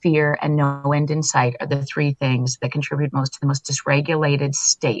 Uncertainty, fear, and no end in sight are the three things that contribute most to the most dysregulated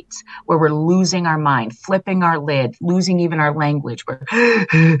states, where we're losing our mind, flipping our lid, losing even our language. We're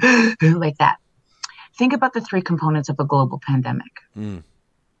like that. Think about the three components of a global pandemic.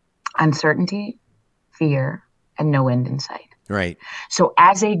 Uncertainty, fear, and no end in sight. Right. So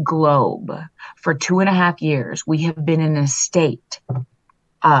as a globe, for 2.5 years, we have been in a state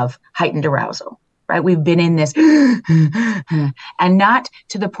of heightened arousal, right? We've been in this, and not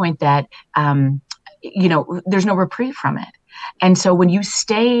to the point that, there's no reprieve from it. And so when you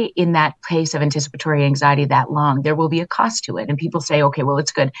stay in that place of anticipatory anxiety that long, there will be a cost to it. And people say, okay, well,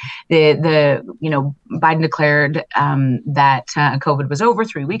 it's good. Biden declared that COVID was over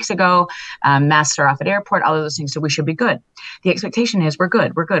 3 weeks ago. Masks are off at airport, all of those things. So we should be good. The expectation is we're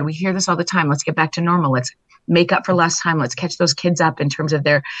good. We're good. We hear this all the time. Let's get back to normal. Let's make up for lost time. Let's catch those kids up in terms of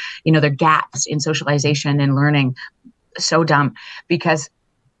their gaps in socialization and learning. So dumb, because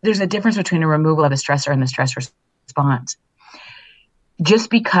there's a difference between a removal of a stressor and the stress response.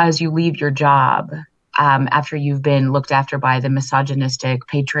 Just because you leave your job after you've been looked after by the misogynistic,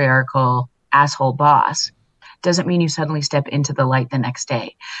 patriarchal, asshole boss doesn't mean you suddenly step into the light the next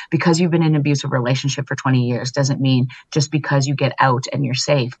day. Because you've been in an abusive relationship for 20 years doesn't mean just because you get out and you're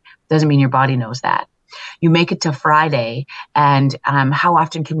safe, doesn't mean your body knows that. You make it to Friday, and how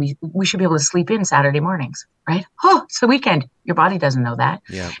often can we should be able to sleep in Saturday mornings, right? Oh, it's the weekend. Your body doesn't know that.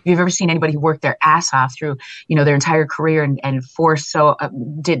 Yeah. If you've ever seen anybody who worked their ass off through, their entire career and forced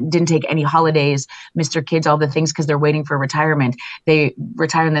didn't take any holidays, missed their kids, all the things because they're waiting for retirement. They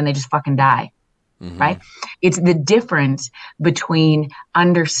retire and then they just fucking die. Right? It's the difference between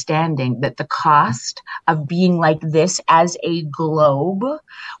understanding that the cost of being like this as a globe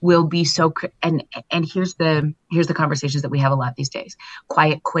will be so, and here's the conversations that we have a lot these days: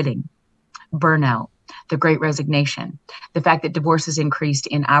 quiet quitting, burnout, the Great Resignation, the fact that divorce has increased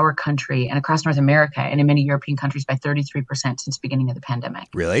in our country and across North America and in many European countries by 33% since the beginning of the pandemic.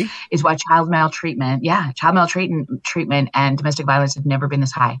 Really? Is why child maltreatment and domestic violence have never been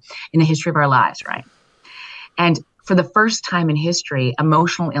this high in the history of our lives, right? And for the first time in history,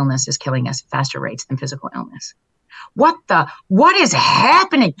 emotional illness is killing us at faster rates than physical illness. What is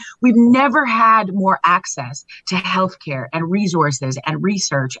happening? We've never had more access to healthcare and resources and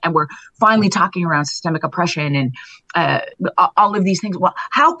research. And we're finally talking around systemic oppression and all of these things. Well,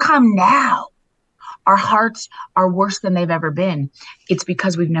 how come now our hearts are worse than they've ever been? It's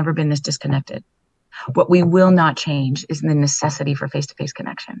because we've never been this disconnected. What we will not change is the necessity for face-to-face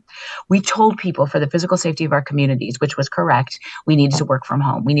connection. We told people for the physical safety of our communities, which was correct, we needed to work from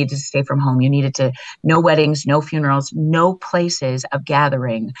home. We needed to stay from home. You needed to, no weddings, no funerals, no places of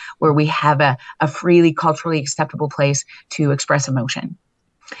gathering where we have a freely, culturally acceptable place to express emotion.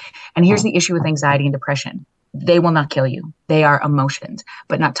 And here's the issue with anxiety and depression. They will not kill you. They are emotions,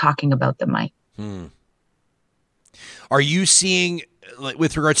 but not talking about them might. Are you seeing, like,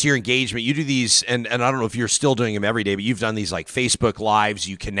 with regards to your engagement, you do these, and I don't know if you're still doing them every day, but you've done these like Facebook Lives,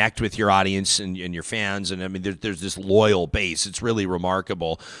 you connect with your audience and your fans, and I mean, there's this loyal base. It's really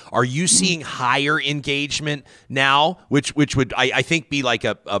remarkable. Are you seeing higher engagement now, which would, I think, be like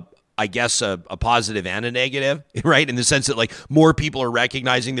a I guess, a positive and a negative, right? In the sense that like more people are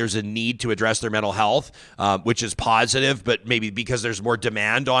recognizing there's a need to address their mental health, which is positive, but maybe because there's more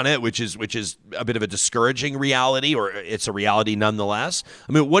demand on it, which is a bit of a discouraging reality, or it's a reality nonetheless.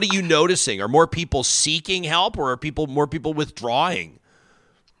 I mean, what are you noticing? Are more people seeking help, or are more people withdrawing?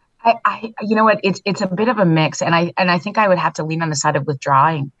 You know what? It's a bit of a mix, and I think I would have to lean on the side of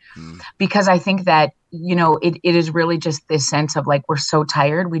withdrawing, because I think that, you know, it is really just this sense of like, we're so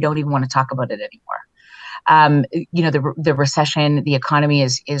tired, we don't even want to talk about it anymore. You know, the recession, the economy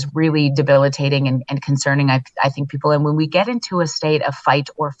is really debilitating and concerning, I think, people. And when we get into a state of fight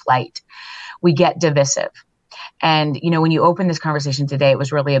or flight, we get divisive. And, you know, when you open this conversation today, it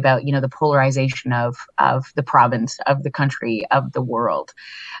was really about, you know, the polarization of the province, of the country, of the world.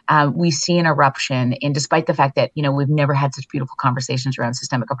 We see an eruption, and despite the fact that, you know, we've never had such beautiful conversations around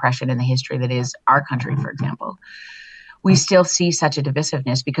systemic oppression in the history that is our country, for example, we still see such a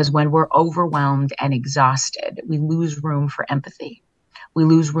divisiveness, because when we're overwhelmed and exhausted, we lose room for empathy. We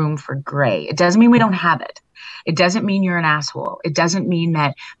lose room for gray. It doesn't mean we don't have it. It doesn't mean you're an asshole. It doesn't mean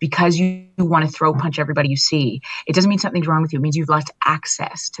that because you want to throw punch everybody you see, it doesn't mean something's wrong with you. It means you've lost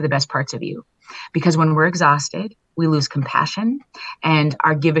access to the best parts of you. Because when we're exhausted, we lose compassion, and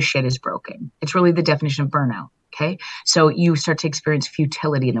our give a shit is broken. It's really the definition of burnout. Okay. So you start to experience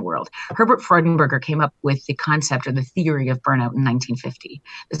futility in the world. Herbert Freudenberger came up with the concept or the theory of burnout in 1950.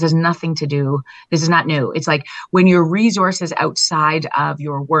 This has nothing to do, this is not new. It's like when your resources outside of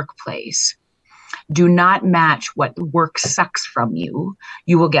your workplace do not match what work sucks from you,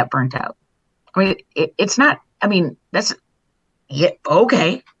 you will get burnt out. I mean, it's not, I mean, that's, yeah,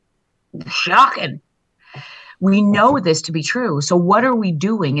 okay. Shocking. We know this to be true. So what are we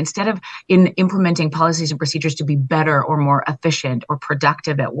doing instead of implementing policies and procedures to be better or more efficient or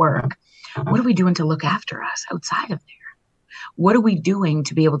productive at work? What are we doing to look after us outside of there? What are we doing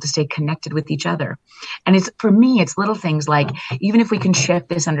to be able to stay connected with each other? And it's, for me, it's little things like, even if we can shift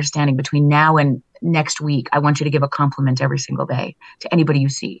this understanding between now and next week, I want you to give a compliment every single day to anybody you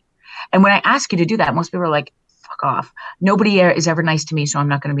see. And when I ask you to do that, most people are like, fuck off. Nobody is ever nice to me, so I'm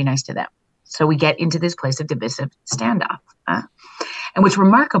not going to be nice to them. So we get into this place of divisive standoff. And what's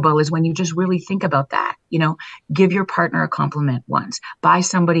remarkable is when you just really think about that, you know, give your partner a compliment once, buy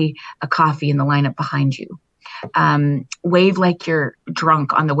somebody a coffee in the lineup behind you, wave like you're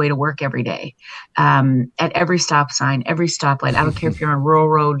drunk on the way to work every day, at every stop sign, every stoplight. I don't care if you're on Rural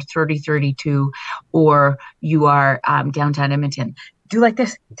Road 3032 or you are downtown Edmonton. Do like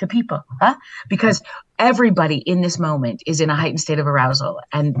this to people, because everybody in this moment is in a heightened state of arousal,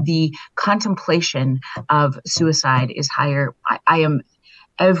 and the contemplation of suicide is higher. I am,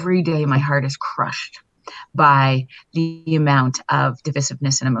 every day, my heart is crushed by the amount of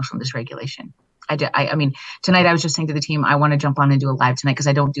divisiveness and emotional dysregulation. I mean, tonight I was just saying to the team, I want to jump on and do a live tonight, because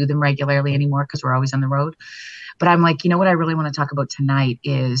I don't do them regularly anymore because we're always on the road. But I'm like, you know what I really want to talk about tonight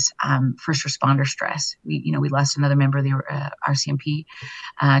is first responder stress. We lost another member of the RCMP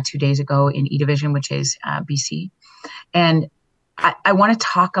 2 days ago in E Division, which is BC. And I want to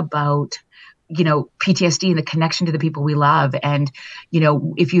talk about, you know, PTSD and the connection to the people we love. And, you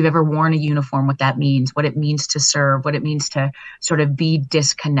know, if you've ever worn a uniform, what that means, what it means to serve, what it means to sort of be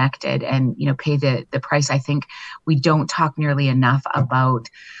disconnected and, you know, pay the price. I think we don't talk nearly enough about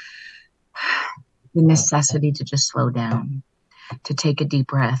the necessity to just slow down, to take a deep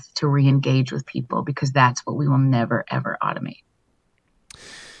breath, to re-engage with people, because that's what we will never, ever automate.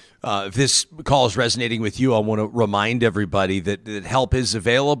 If this call is resonating with you, I want to remind everybody that help is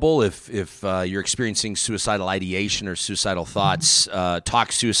available if you're experiencing suicidal ideation or suicidal thoughts.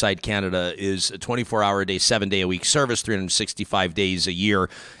 Talk Suicide Canada is a 24-hour-a-day, 7-day-a-week service, 365 days a year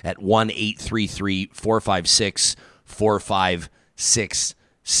at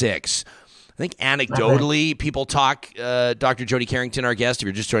 1-833-456-4566. I think anecdotally, people talk. Dr. Jody Carrington, our guest, if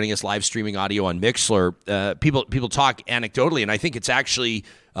you're just joining us live streaming audio on Mixlr, people talk anecdotally, and I think it's actually,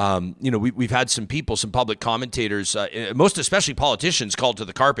 we've had some people, some public commentators, most especially politicians, called to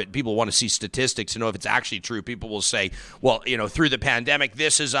the carpet. People want to see statistics to know if it's actually true. People will say, well, you know, through the pandemic,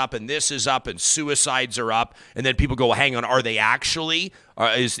 this is up and this is up and suicides are up, and then people go, well, hang on, are they actually?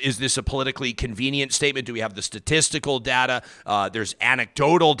 Is this a politically convenient statement? Do we have the statistical data? There's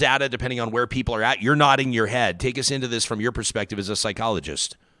anecdotal data depending on where people are at. You're nodding your head. Take us into this from your perspective as a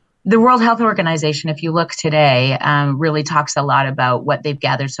psychologist. The World Health Organization, if you look today, really talks a lot about what they've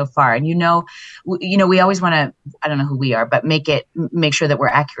gathered so far. And, we always want to, I don't know who we are, but make sure that we're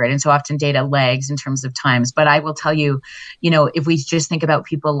accurate. And so often data lags in terms of times. But I will tell you, if we just think about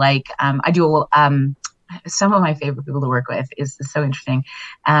people like, some of my favorite people to work with is so interesting,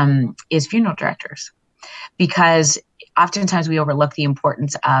 is funeral directors. Because oftentimes we overlook the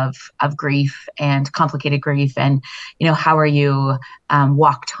importance of grief and complicated grief. And, how are you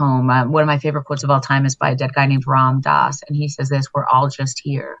walked home? One of my favorite quotes of all time is by a dead guy named Ram Dass. And he says this: we're all just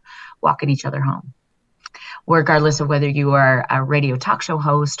here walking each other home. Regardless of whether you are a radio talk show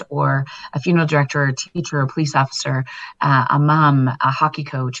host or a funeral director, a teacher, a police officer, a mom, a hockey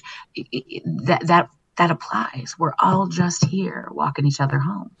coach, that applies. We're all just here walking each other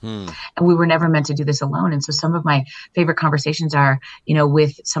home. And we were never meant to do this alone. And so some of my favorite conversations are,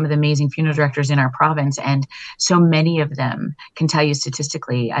 with some of the amazing funeral directors in our province. And so many of them can tell you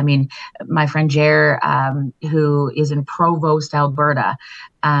statistically. I mean, my friend Jer, who is in Provost, Alberta,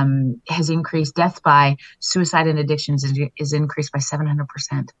 has increased death by suicide and addictions is increased by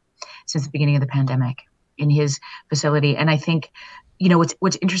 700% since the beginning of the pandemic in his facility. And I think,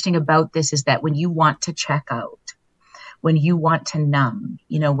 what's interesting about this is that when you want to check out, when you want to numb,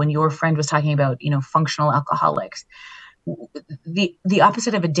 when your friend was talking about, functional alcoholics, the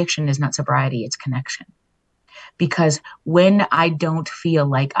opposite of addiction is not sobriety, it's connection. Because when I don't feel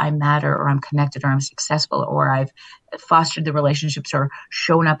like I matter or I'm connected or I'm successful or I've fostered the relationships or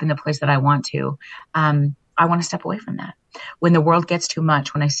shown up in the place that I want to, I want to step away from that. When the world gets too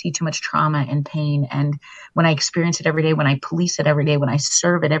much, when I see too much trauma and pain, and when I experience it every day, when I police it every day, when I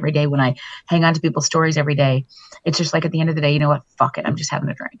serve it every day, when I hang on to people's stories every day, it's just like at the end of the day, you know what? Fuck it. I'm just having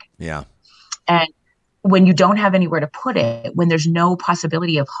a drink. Yeah. And when you don't have anywhere to put it, when there's no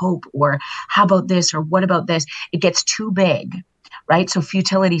possibility of hope or how about this or what about this, it gets too big, right? So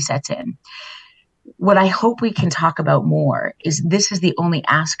futility sets in. What I hope we can talk about more is this is the only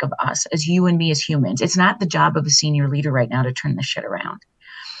ask of us as you and me as humans. It's not the job of a senior leader right now to turn this shit around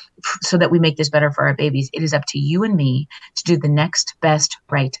so that we make this better for our babies. It is up to you and me to do the next best,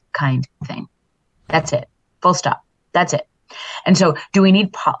 right, kind thing. That's it. Full stop. That's it. And so do we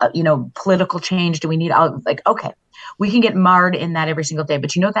need, political change? Do we need, okay, we can get marred in that every single day.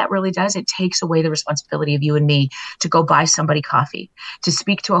 But you know what that really does? It takes away the responsibility of you and me to go buy somebody coffee, to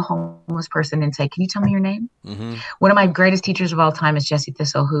speak to a homeless person and say, can you tell me your name? Mm-hmm. One of my greatest teachers of all time is Jesse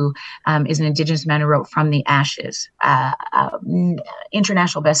Thistle, who is an Indigenous man who wrote From the Ashes,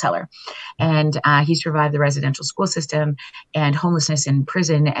 international bestseller. And he survived the residential school system and homelessness in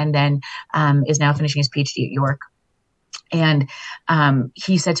prison, and then is now finishing his PhD at York. And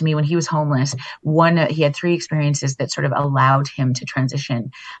he said to me when he was homeless, he had 3 experiences that sort of allowed him to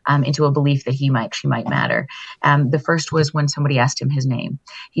transition into a belief that she might matter. The first was when somebody asked him his name.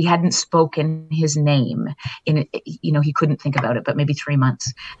 He hadn't spoken his name he couldn't think about it, but maybe 3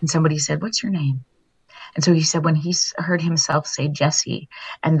 months. And somebody said, "What's your name?" And so he said when he heard himself say Jesse,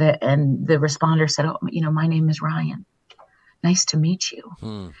 and the responder said, "Oh, my name is Ryan. Nice to meet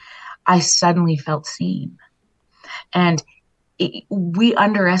you." I suddenly felt seen. And we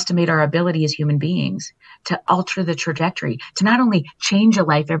underestimate our ability as human beings to alter the trajectory, to not only change a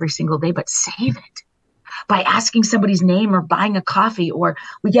life every single day, but save it by asking somebody's name or buying a coffee, or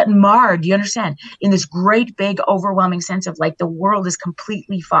we get marred, you understand, in this great, big, overwhelming sense of like the world is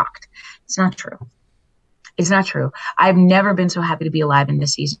completely fucked. It's not true. It's not true. I've never been so happy to be alive in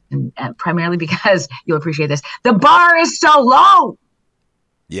this season, primarily because you'll appreciate this. The bar is so low.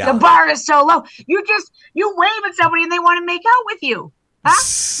 Yeah. The bar is so low. You wave at somebody and they want to make out with you.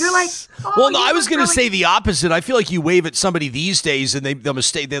 Huh? You're like, oh, well, no, I was going to say the opposite. I feel like you wave at somebody these days and they'll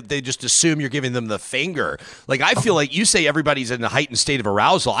mistake. They just assume you're giving them the finger. Like, I feel like you say everybody's in a heightened state of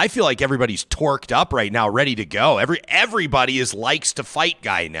arousal. I feel like everybody's torqued up right now, ready to go. Everybody is likes to fight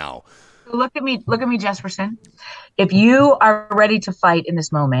guy now. Look at me, Jesperson. If you are ready to fight in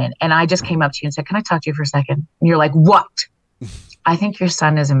this moment, and I just came up to you and said, "Can I talk to you for a second?" And you're like, "What?" I think your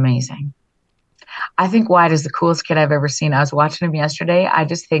son is amazing. I think Wyatt is the coolest kid I've ever seen. I was watching him yesterday. I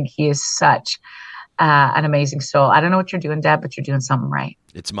just think he is such an amazing soul. I don't know what you're doing, Dad, but you're doing something right.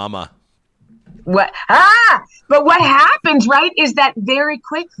 It's mama. But what happens, right, is that very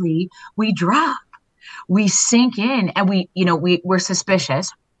quickly we drop. We sink in and we're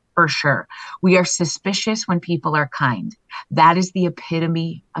suspicious for sure. We are suspicious when people are kind. That is the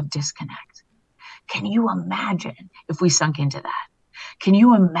epitome of disconnect. Can you imagine if we sunk into that? Can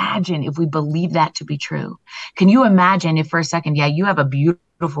you imagine if we believe that to be true? Can you imagine if for a second, yeah, you have a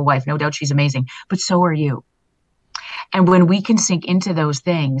beautiful wife, no doubt she's amazing, but so are you. And when we can sink into those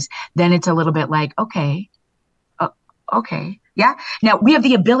things, then it's a little bit like, okay, yeah. Now we have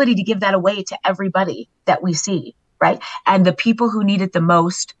the ability to give that away to everybody that we see, right? And the people who need it the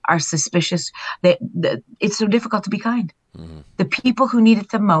most are suspicious. It's so difficult to be kind. Mm-hmm. The people who need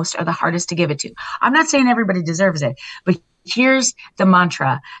it the most are the hardest to give it to. I'm not saying everybody deserves it, but here's the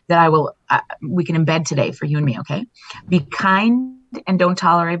mantra that we can embed today for you and me, okay? Be kind and don't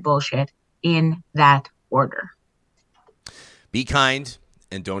tolerate bullshit in that order. Be kind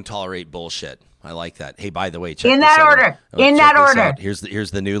and don't tolerate bullshit. I like that. Hey, by the way, check In this that out. order. Oh, In check that this order. out.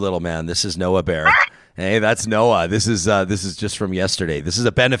 Here's the new little man. This is Noah Bear. Hey, that's Noah. This is just from yesterday. This is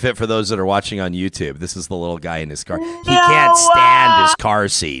a benefit for those that are watching on YouTube. This is the little guy in his car. He can't stand his car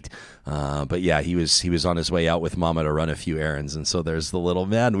seat. But yeah, he was on his way out with Mama to run a few errands, and so there's the little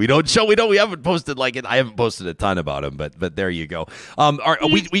man. We haven't posted I haven't posted a ton about him, but there you go.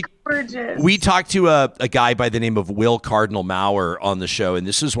 We talked to a guy by the name of Will Cardinal Maurer on the show, and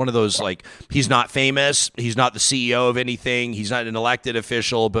this is one of those, he's not famous, he's not the CEO of anything, he's not an elected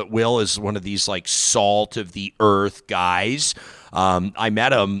official, but Will is one of these salt of the earth guys. I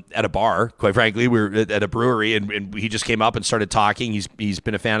met him at a bar, quite frankly. We were at a brewery, and he just came up and started talking. He's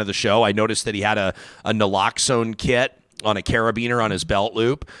been a fan of the show. I noticed that he had a naloxone kit on a carabiner on his belt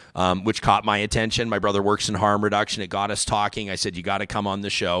loop, which caught my attention. My brother works in harm reduction. It got us talking. I said, you got to come on the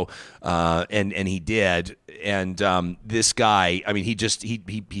show. And he did. And this guy, I mean,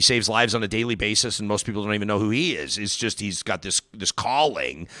 he saves lives on a daily basis, and most people don't even know who he is. It's just he's got this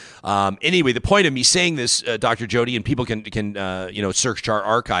calling. Anyway, the point of me saying this, Dr. Jody, and people can search our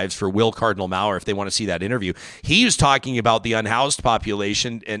archives for Will Cardinal Maurer if they want to see that interview. He was talking about the unhoused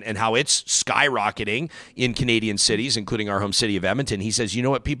population and how it's skyrocketing in Canadian cities, including our home city of Edmonton. He says, you know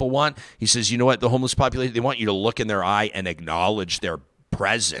what people want? He says, you know what the homeless population, they want you to look in their eye and acknowledge their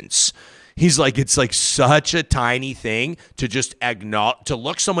presence. He's like, it's such a tiny thing to just to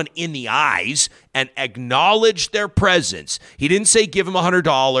look someone in the eyes and acknowledge their presence. He didn't say give them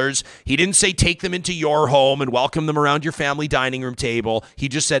 $100. He didn't say take them into your home and welcome them around your family dining room table. He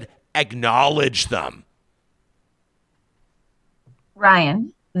just said acknowledge them.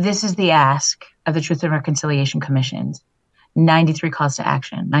 Ryan, this is the ask of the Truth and Reconciliation Commission's 94 calls to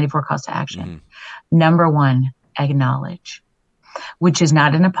action. Mm-hmm. Number 1, acknowledge, which is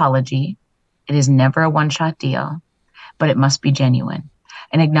not an apology. It is never a one-shot deal, but it must be genuine.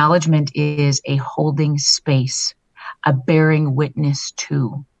 An acknowledgement is a holding space, a bearing witness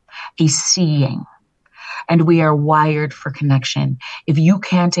to, a seeing. And we are wired for connection. If you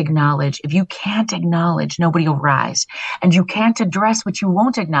can't acknowledge, nobody will rise. And you can't address what you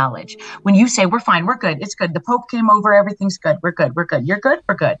won't acknowledge. When you say, we're fine, we're good, it's good. The Pope came over, everything's good, we're good. You're good,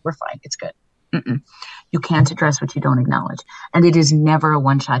 we're good, we're fine, it's good. You can't address what you don't acknowledge. And it is never a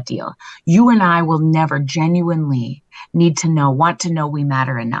one-shot deal. You and I will never genuinely want to know we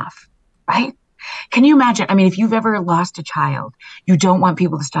matter enough, right? Can you imagine? I mean, if you've ever lost a child, you don't want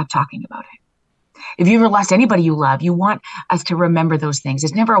people to stop talking about it. If you ever lost anybody you love, you want us to remember those things.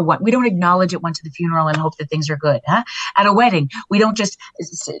 It's never we don't acknowledge it once at the funeral and hope that things are good. Huh? At a wedding, we don't just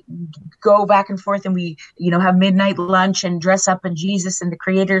go back and forth and we, have midnight lunch and dress up and Jesus and the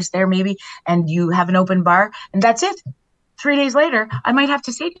Creator's there maybe, and you have an open bar and that's it. 3 days later, I might have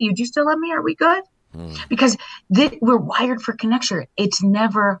to say to you, do you still love me? Are we good? Because we're wired for connection. It's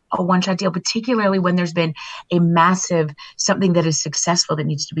never a one-shot deal, particularly when there's been a massive something that is successful that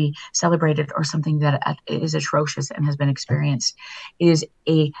needs to be celebrated or something that is atrocious and has been experienced. It is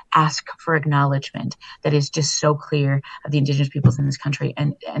a ask for acknowledgement that is just so clear of the Indigenous peoples in this country,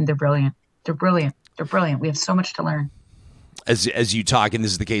 and they're brilliant. They're brilliant. We have so much to learn. As you talk, and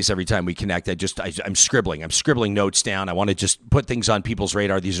this is the case every time we connect, I'm scribbling notes down. I want to just put things on people's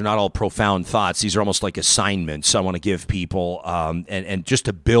radar. These are not all profound thoughts. These are almost like assignments I want to give people, and just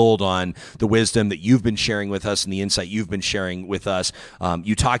to build on the wisdom that you've been sharing with us and the insight you've been sharing with us.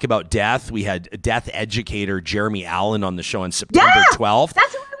 You talk about death. We had death educator Jeremy Allen on the show on September 12th.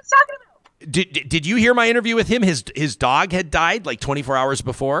 That's what I was talking about. Did you hear my interview with him? His dog had died 24 hours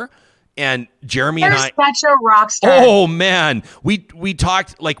before. And Jeremy and I, such a rock star. Oh man, we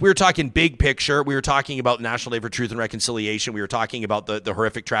talked we were talking big picture. We were talking about National Day for Truth and Reconciliation. We were talking about the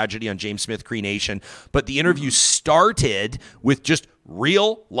horrific tragedy on James Smith Cree Nation. But the interview started with just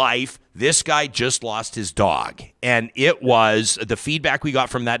real life. This guy just lost his dog, and the feedback we got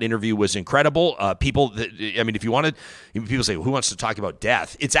from that interview was incredible. People say, who wants to talk about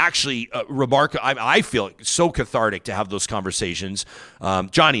death? It's actually remarkable. I feel so cathartic to have those conversations.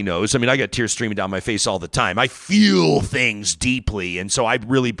 Johnny knows. I mean, I got tears streaming down my face all the time. I feel things deeply, and so I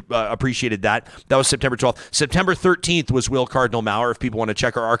really appreciated that. That was September 12th. September 13th was Will Cardinal Maurer, if people want to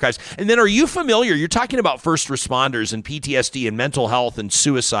check our archives. And then, are you familiar? You're talking about first responders and PTSD and mental health and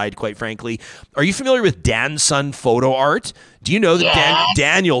suicide, quite frankly. Are you familiar with Dan's Son Photo Art? Do you know that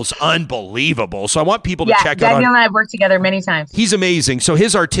Daniel's unbelievable? So I want people to check out. Daniel and I have worked together many times. He's amazing. So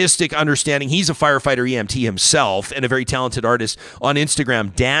his artistic understanding, he's a firefighter EMT himself and a very talented artist on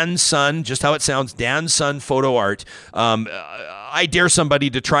Instagram. Dan Sun, just how it sounds, Dan Sun Photo Art. I dare somebody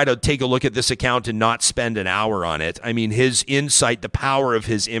to try to take a look at this account and not spend an hour on it. I mean, his insight, the power of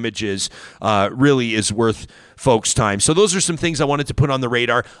his images really is worth folks' time. So those are some things I wanted to put on the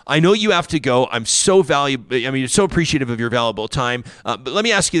radar. I know you have to go. I'm so so appreciative of your valuable time. But let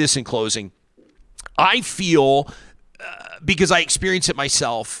me ask you this in closing. I feel because I experience it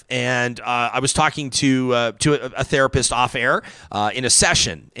myself, and I was talking to a therapist off air in a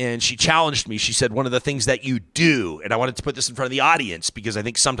session, and she challenged me. She said, one of the things that you do, and I wanted to put this in front of the audience because I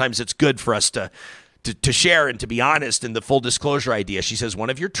think sometimes it's good for us to share and to be honest, and the full disclosure idea. She says,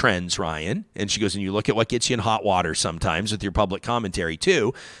 one of your trends, Ryan, and she goes, and you look at what gets you in hot water sometimes with your public commentary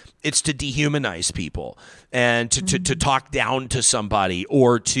too, it's to dehumanize people and to talk down to somebody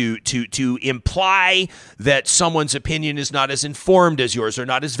or to imply that someone's opinion is not as informed as yours or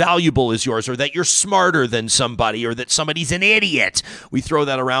not as valuable as yours or that you're smarter than somebody or that somebody's an idiot. We throw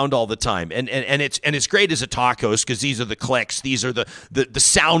that around all the time. And it's great as a talk host because these are the clicks. These are the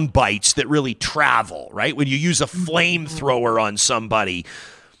sound bites that really travel, right? When you use a flamethrower on somebody.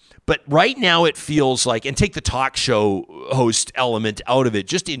 But right now it feels like, and take the talk show host element out of it,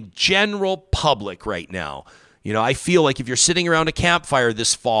 just in general public right now, you know, I feel like if you're sitting around a campfire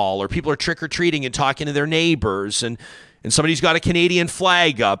this fall or people are trick-or-treating and talking to their neighbors and somebody's got a Canadian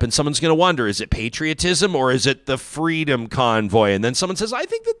flag up and someone's going to wonder, is it patriotism or is it the Freedom Convoy? And then someone says, I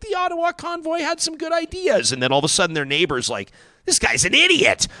think that the Ottawa Convoy had some good ideas. And then all of a sudden their neighbor's like, this guy's an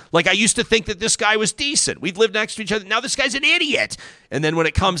idiot. Like, I used to think that this guy was decent. We've lived next to each other. Now this guy's an idiot. And then when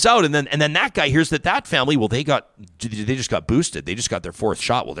it comes out, and then that guy hears that family, well, they just got boosted. They just got their fourth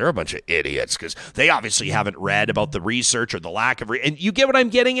shot. Well, they're a bunch of idiots because they obviously haven't read about the research or the lack of and you get what I'm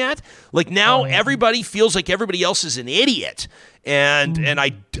getting at? Like now everybody feels like everybody else is an idiot. And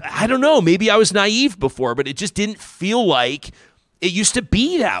I don't know, maybe I was naive before, but it just didn't feel like it used to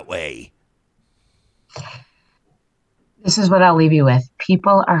be that way. This is what I'll leave you with.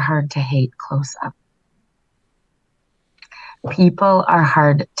 People are hard to hate close up. People are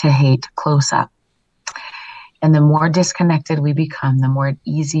hard to hate close up. And the more disconnected we become, the more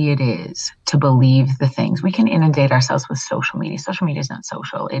easy it is to believe the things. We can inundate ourselves with social media. Social media is not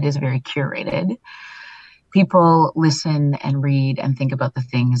social. It is very curated. People listen and read and think about the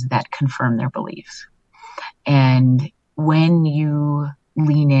things that confirm their beliefs. And when you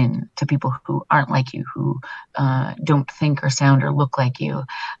lean in to people who aren't like you, who don't think or sound or look like you,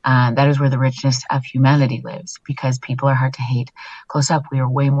 that is where the richness of humanity lives, because people are hard to hate. Close up, we are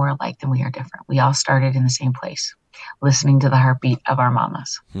way more alike than we are different. We all started in the same place, listening to the heartbeat of our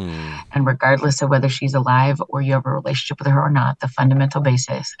mamas. And regardless of whether she's alive or you have a relationship with her or not, the fundamental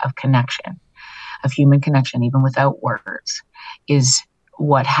basis of connection, of human connection, even without words, is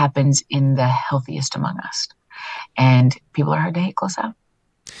what happens in the healthiest among us. And people are hard to hate close up.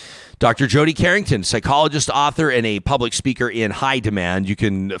 Dr. Jody Carrington, psychologist, author, and a public speaker in high demand. You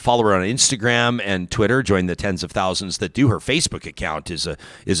can follow her on Instagram and Twitter. Join the tens of thousands that do. Her Facebook account is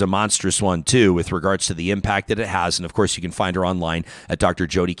a monstrous one, too, with regards to the impact that it has. And, of course, you can find her online at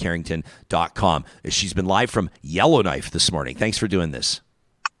drjodycarrington.com. She's been live from Yellowknife this morning. Thanks for doing this.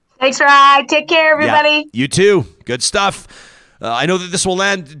 Thanks, Ryan. Take care, everybody. Yeah, you too. Good stuff. I know that this will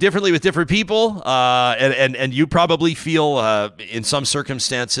land differently with different people, and you probably feel in some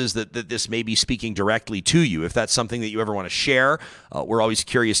circumstances that this may be speaking directly to you. If that's something that you ever want to share, we're always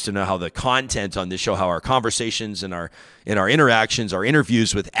curious to know how the content on this show, how our conversations and our interactions, our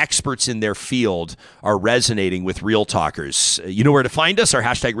interviews with experts in their field are resonating with Real Talkers. You know where to find us, our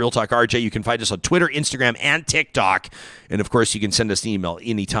hashtag RealTalkRJ. You can find us on Twitter, Instagram, and TikTok. And, of course, you can send us an email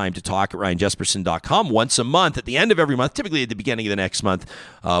anytime to talk@ryanjesperson.com. Once a month, at the end of every month, typically at the beginning of the next month,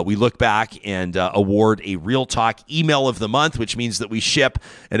 we look back and award a Real Talk Email of the Month, which means that we ship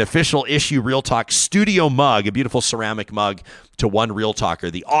an official issue Real Talk studio mug, a beautiful ceramic mug, to one Real Talker,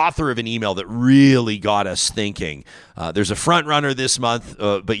 the author of an email that really got us thinking. There's a front runner this month,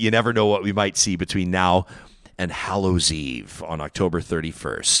 but you never know what we might see between now and Hallows Eve on October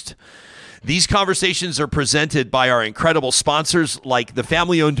 31st. These conversations are presented by our incredible sponsors like the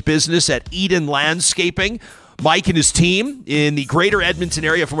family-owned business at Eden Landscaping. Mike and his team in the greater Edmonton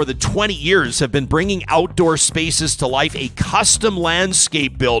area for more than 20 years have been bringing outdoor spaces to life, a custom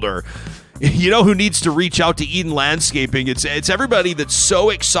landscape builder. You know who needs to reach out to Eden Landscaping? It's everybody that's so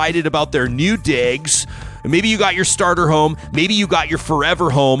excited about their new digs, Maybe you got your starter home. Maybe you got your forever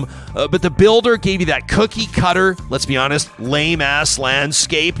home. But the builder gave you that cookie cutter, let's be honest, lame-ass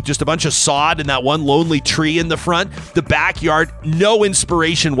landscape. Just a bunch of sod and that one lonely tree in the front. The backyard, no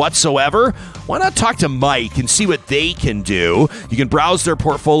inspiration whatsoever. Why not talk to Mike and see what they can do? You can browse their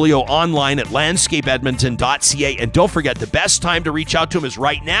portfolio online at landscapeedmonton.ca. And don't forget, the best time to reach out to them is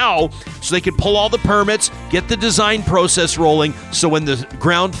right now, so they can pull all the permits, get the design process rolling, so when the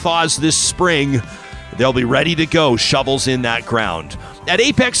ground thaws this spring, they'll be ready to go, shovels in that ground. At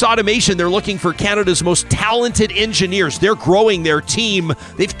Apex Automation, they're looking for Canada's most talented engineers. They're growing their team.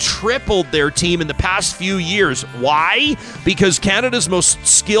 They've tripled their team in the past few years. Why? Because Canada's most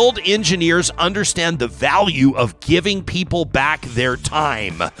skilled engineers understand the value of giving people back their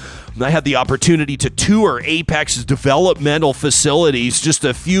time. I had the opportunity to tour Apex's developmental facilities just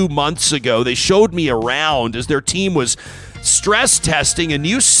a few months ago. They showed me around as their team was stress testing a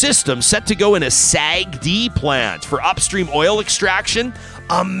new system set to go in a SAG-D plant for upstream oil extraction.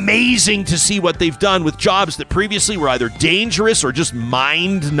 Amazing to see what they've done with jobs that previously were either dangerous or just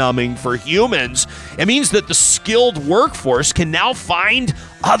mind-numbing for humans. It means that the skilled workforce can now find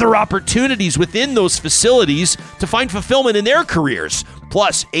other opportunities within those facilities to find fulfillment in their careers.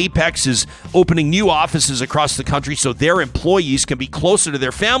 Plus, Apex is opening new offices across the country so their employees can be closer to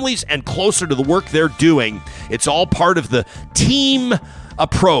their families and closer to the work they're doing. It's all part of the team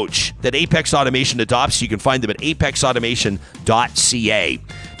approach that Apex Automation adopts. You can find them at apexautomation.ca.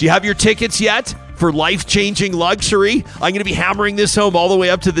 Do you have your tickets yet for life-changing luxury? I'm going to be hammering this home all the way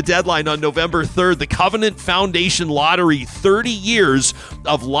up to the deadline on November 3rd. The Covenant Foundation Lottery, 30 years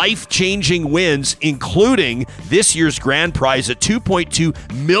of life-changing wins, including this year's grand prize, a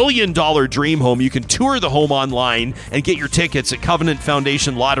 $2.2 million dream home. You can tour the home online and get your tickets at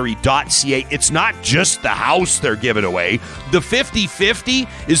covenantfoundationlottery.ca. It's not just the house they're giving away. The 50-50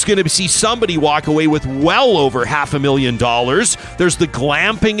 is going to see somebody walk away with well over $500,000. There's the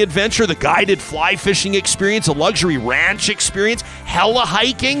glamping adventure, the guided fly fishing experience, a luxury ranch experience, hella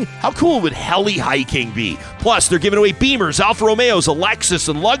hiking. How cool would heli hiking be? Plus, they're giving away Beamers, Alfa Romeos, a Lexus,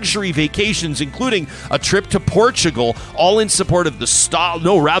 and luxury vacations, including a trip to Portugal, all in support of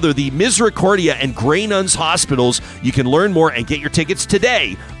the Misericordia and Grey Nuns hospitals. You can learn more and get your tickets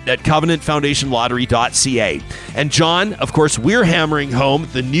today at covenantfoundationlottery.ca. And John, of course, we're hammering home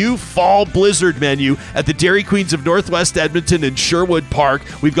the new fall blizzard menu at the Dairy Queens of Northwest Edmonton and Sherwood Park.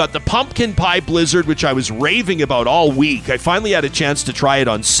 We've got the pumpkin pie blizzard, which I was raving about all week. I finally had a chance to try it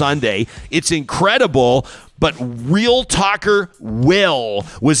on Sunday. It's incredible. But Real Talker Will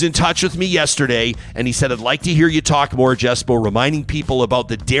was in touch with me yesterday, and he said, I'd like to hear you talk more, Jespo, reminding people about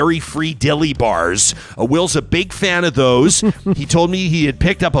the dairy-free dilly bars. Will's a big fan of those. He told me he had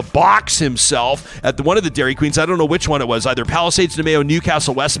picked up a box himself at one of the Dairy Queens. I don't know which one it was, either Palisades, Nemeo,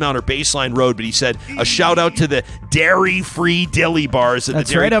 Newcastle, Westmount, or Baseline Road, but he said a shout-out to the dairy-free dilly bars at the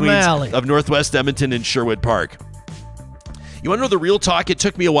Dairy Queens of Northwest Edmonton and Sherwood Park. You want to know the real talk? It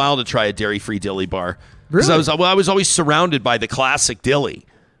took me a while to try a dairy-free dilly bar. Because I was always surrounded by the classic dilly,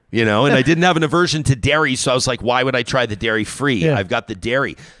 and I didn't have an aversion to dairy, so I was like, why would I try the dairy-free? Yeah. I've got the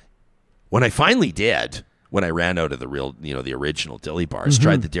dairy. When I finally did, when I ran out of the real, the original dilly bars,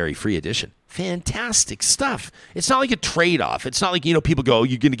 tried the dairy-free edition. Fantastic stuff. It's not like a trade-off. It's not like, people go,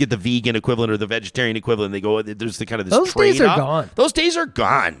 you're going to get the vegan equivalent or the vegetarian equivalent. They go, there's the kind of this trade-off. Those days are gone. Those days are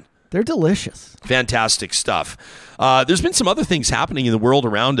gone. They're delicious. Fantastic stuff. There's been some other things happening in the world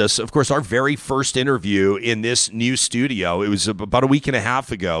around us. Of course, our very first interview in this new studio, it was about a week and a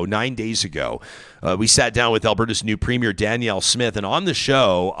half ago, 9 days ago. We sat down with Alberta's new Premier, Danielle Smith, and on the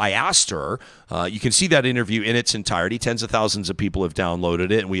show, I asked her, you can see that interview in its entirety. Tens of thousands of people have downloaded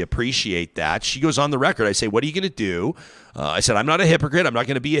it, and we appreciate that. She goes on the record. I say, what are you going to do? I said, I'm not a hypocrite. I'm not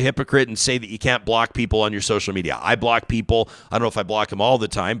going to be a hypocrite and say that you can't block people on your social media. I block people. I don't know if I block them all the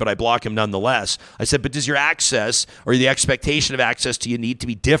time, but I block them nonetheless. I said, but does your access or the expectation of access to you need to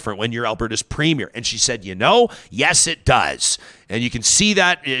be different when you're Alberta's Premier? And she said, yes, it does. And you can see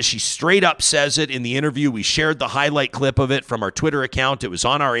that she straight up says it in the interview. We shared the highlight clip of it from our Twitter account. It was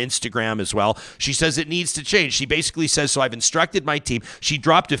on our Instagram as well. She says it needs to change. She basically says, so I've instructed my team. She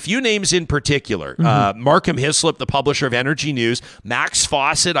dropped a few names in particular. Markham Hislop, the publisher of Energy News. Max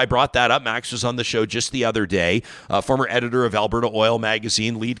Fawcett, I brought that up. Max was on the show just the other day. Former editor of Alberta Oil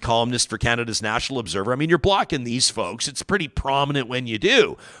Magazine, lead columnist for Canada's National Observer. I mean, you're blocking these folks. It's pretty prominent when you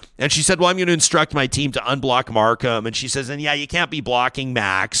do. And she said, well, I'm going to instruct my team to unblock Markham. And she says, and yeah, you can't be blocking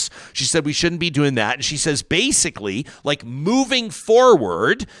Max. She said, we shouldn't be doing that. And she says, basically, like moving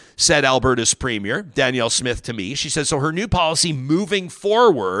forward, said Alberta's Premier, Danielle Smith to me. She says, so her new policy moving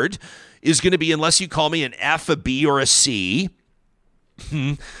forward is going to be, unless you call me an F, a B, or a C,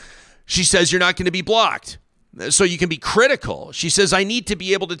 She says you're not going to be blocked, so you can be critical. She says, I need to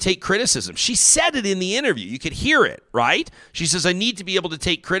be able to take criticism. She said it in the interview. You could hear it, right? She says, I need to be able to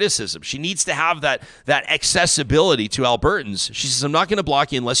take criticism. She needs to have that accessibility to Albertans. She says, I'm not going to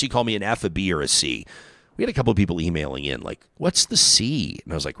block you unless you call me an F, a B, or a C. We had a couple of people emailing in like, what's the C?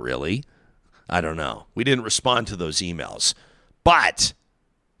 And I was like, really? I don't know. We didn't respond to those emails. But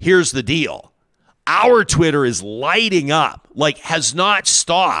here's the deal. Our Twitter is lighting up, like has not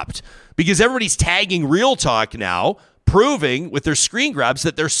stopped, because everybody's tagging Real Talk now, proving with their screen grabs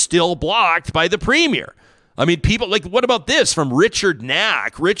that they're still blocked by the Premier. I mean, people like, what about this from Richard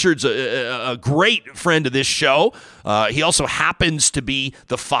Knack? Richard's a great friend of this show. He also happens to be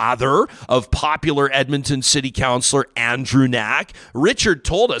the father of popular Edmonton City Councillor Andrew Knack. Richard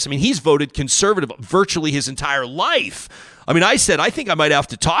told us, I mean, he's voted Conservative virtually his entire life. I mean, I said, I think I might have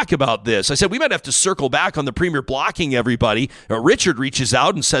to talk about this. I said, we might have to circle back on the Premier blocking everybody. Richard reaches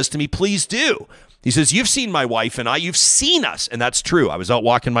out and says to me, please do. He says, you've seen my wife and I, you've seen us. And that's true. I was out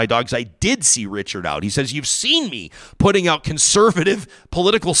walking my dogs. I did see Richard out. He says, you've seen me putting out conservative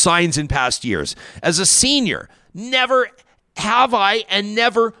political signs in past years. As a senior, never have I and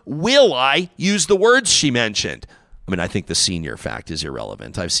never will I use the words she mentioned. I mean, I think the senior fact is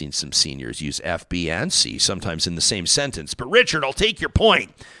irrelevant. I've seen some seniors use F, B, and C sometimes in the same sentence. But Richard, I'll take your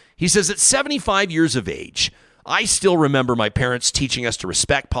point. He says, at 75 years of age, I still remember my parents teaching us to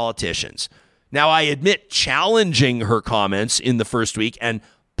respect politicians. Now, I admit challenging her comments in the first week and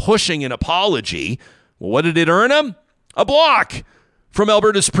pushing an apology. Well, what did it earn him? A block from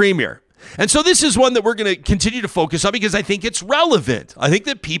Alberta's Premier. And so this is one that we're going to continue to focus on because I think it's relevant. I think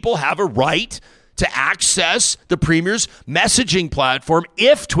that people have a right to access the Premier's messaging platform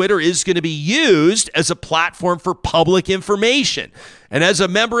if Twitter is going to be used as a platform for public information. And as a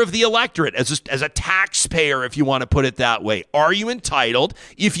member of the electorate, as a taxpayer, if you want to put it that way, are you entitled,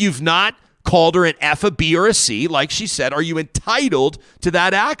 if you've not called her an F, a B, or a C, like she said, are you entitled to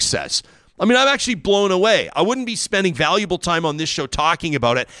that access? I mean, I'm actually blown away. I wouldn't be spending valuable time on this show talking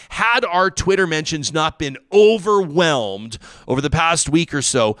about it had our Twitter mentions not been overwhelmed over the past week or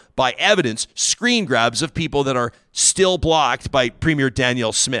so by evidence, screen grabs of people that are still blocked by Premier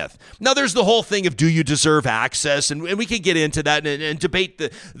Danielle Smith. Now, there's the whole thing of do you deserve access? And we could get into that and debate the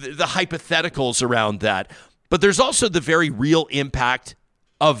hypotheticals around that. But there's also the very real impact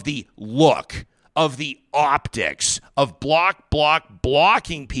of the look, of the optics, of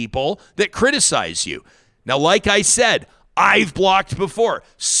blocking people that criticize you. Now, like I said, I've blocked before.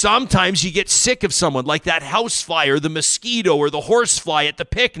 Sometimes you get sick of someone, like that house fly or the mosquito or the horsefly at the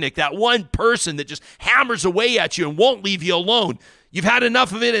picnic, that one person that just hammers away at you and won't leave you alone. You've had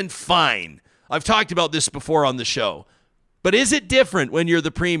enough of it and fine. I've talked about this before on the show. But is it different when you're the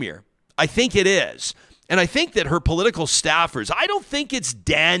Premier? I think it is. And I think that her political staffers, I don't think it's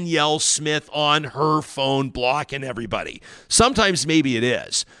Danielle Smith on her phone blocking everybody. Sometimes maybe it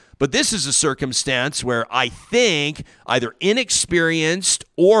is. But this is a circumstance where I think either inexperienced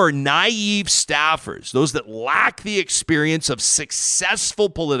or naive staffers, those that lack the experience of successful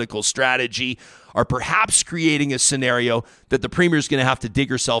political strategy, are perhaps creating a scenario that the Premier is going to have to dig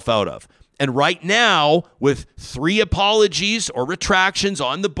herself out of. And right now, with 3 apologies or retractions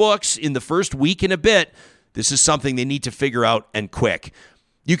on the books in the first week and a bit, this is something they need to figure out and quick.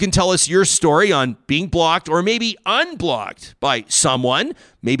 You can tell us your story on being blocked or maybe unblocked by someone.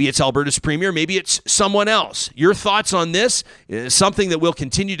 Maybe it's Alberta's Premier, maybe it's someone else. Your thoughts on this is something that we'll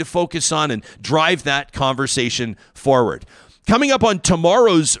continue to focus on and drive that conversation forward. Coming up on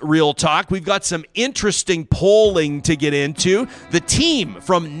tomorrow's Real Talk, we've got some interesting polling to get into. The team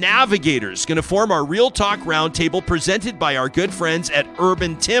from Navigators is going to form our Real Talk Roundtable presented by our good friends at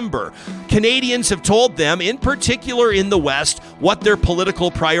Urban Timber. Canadians have told them, in particular in the West, what their political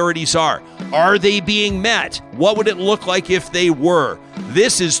priorities are. Are they being met? What would it look like if they were?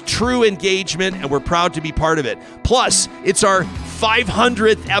 This is true engagement, and we're proud to be part of it. Plus, it's our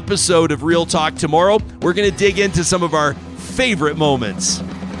 500th episode of Real Talk tomorrow. We're going to dig into some of our favorite moments.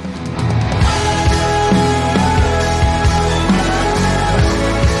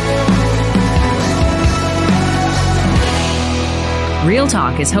 Real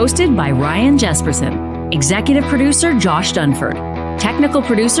Talk is hosted by Ryan Jesperson, executive producer Josh Dunford, technical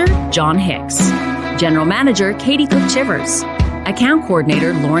producer John Hicks, general manager Katie Cook-Chivers, account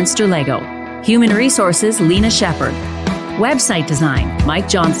coordinator Lawrence Derlego, human resources Lena Shepard, website design Mike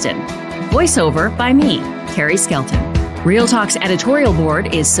Johnston, voiceover by me, Carrie Skelton. Real Talk's editorial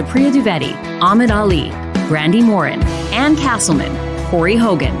board is Supriya Dwivedi, Ahmed Ali, Brandy Morin, Ann Castleman, Corey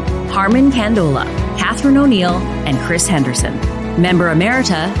Hogan, Harman Candola, Catherine O'Neill, and Chris Henderson. Member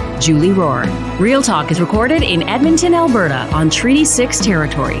Emerita, Julie Rohr. Real Talk is recorded in Edmonton, Alberta on Treaty 6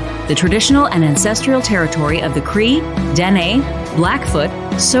 territory, the traditional and ancestral territory of the Cree, Dene, Blackfoot,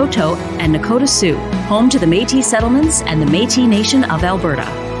 Saulteaux, and Nakota Sioux, home to the Métis settlements and the Métis Nation of Alberta.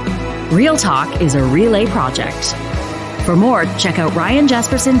 Real Talk is a relay project. For more, check out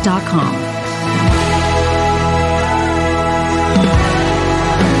ryanjesperson.com.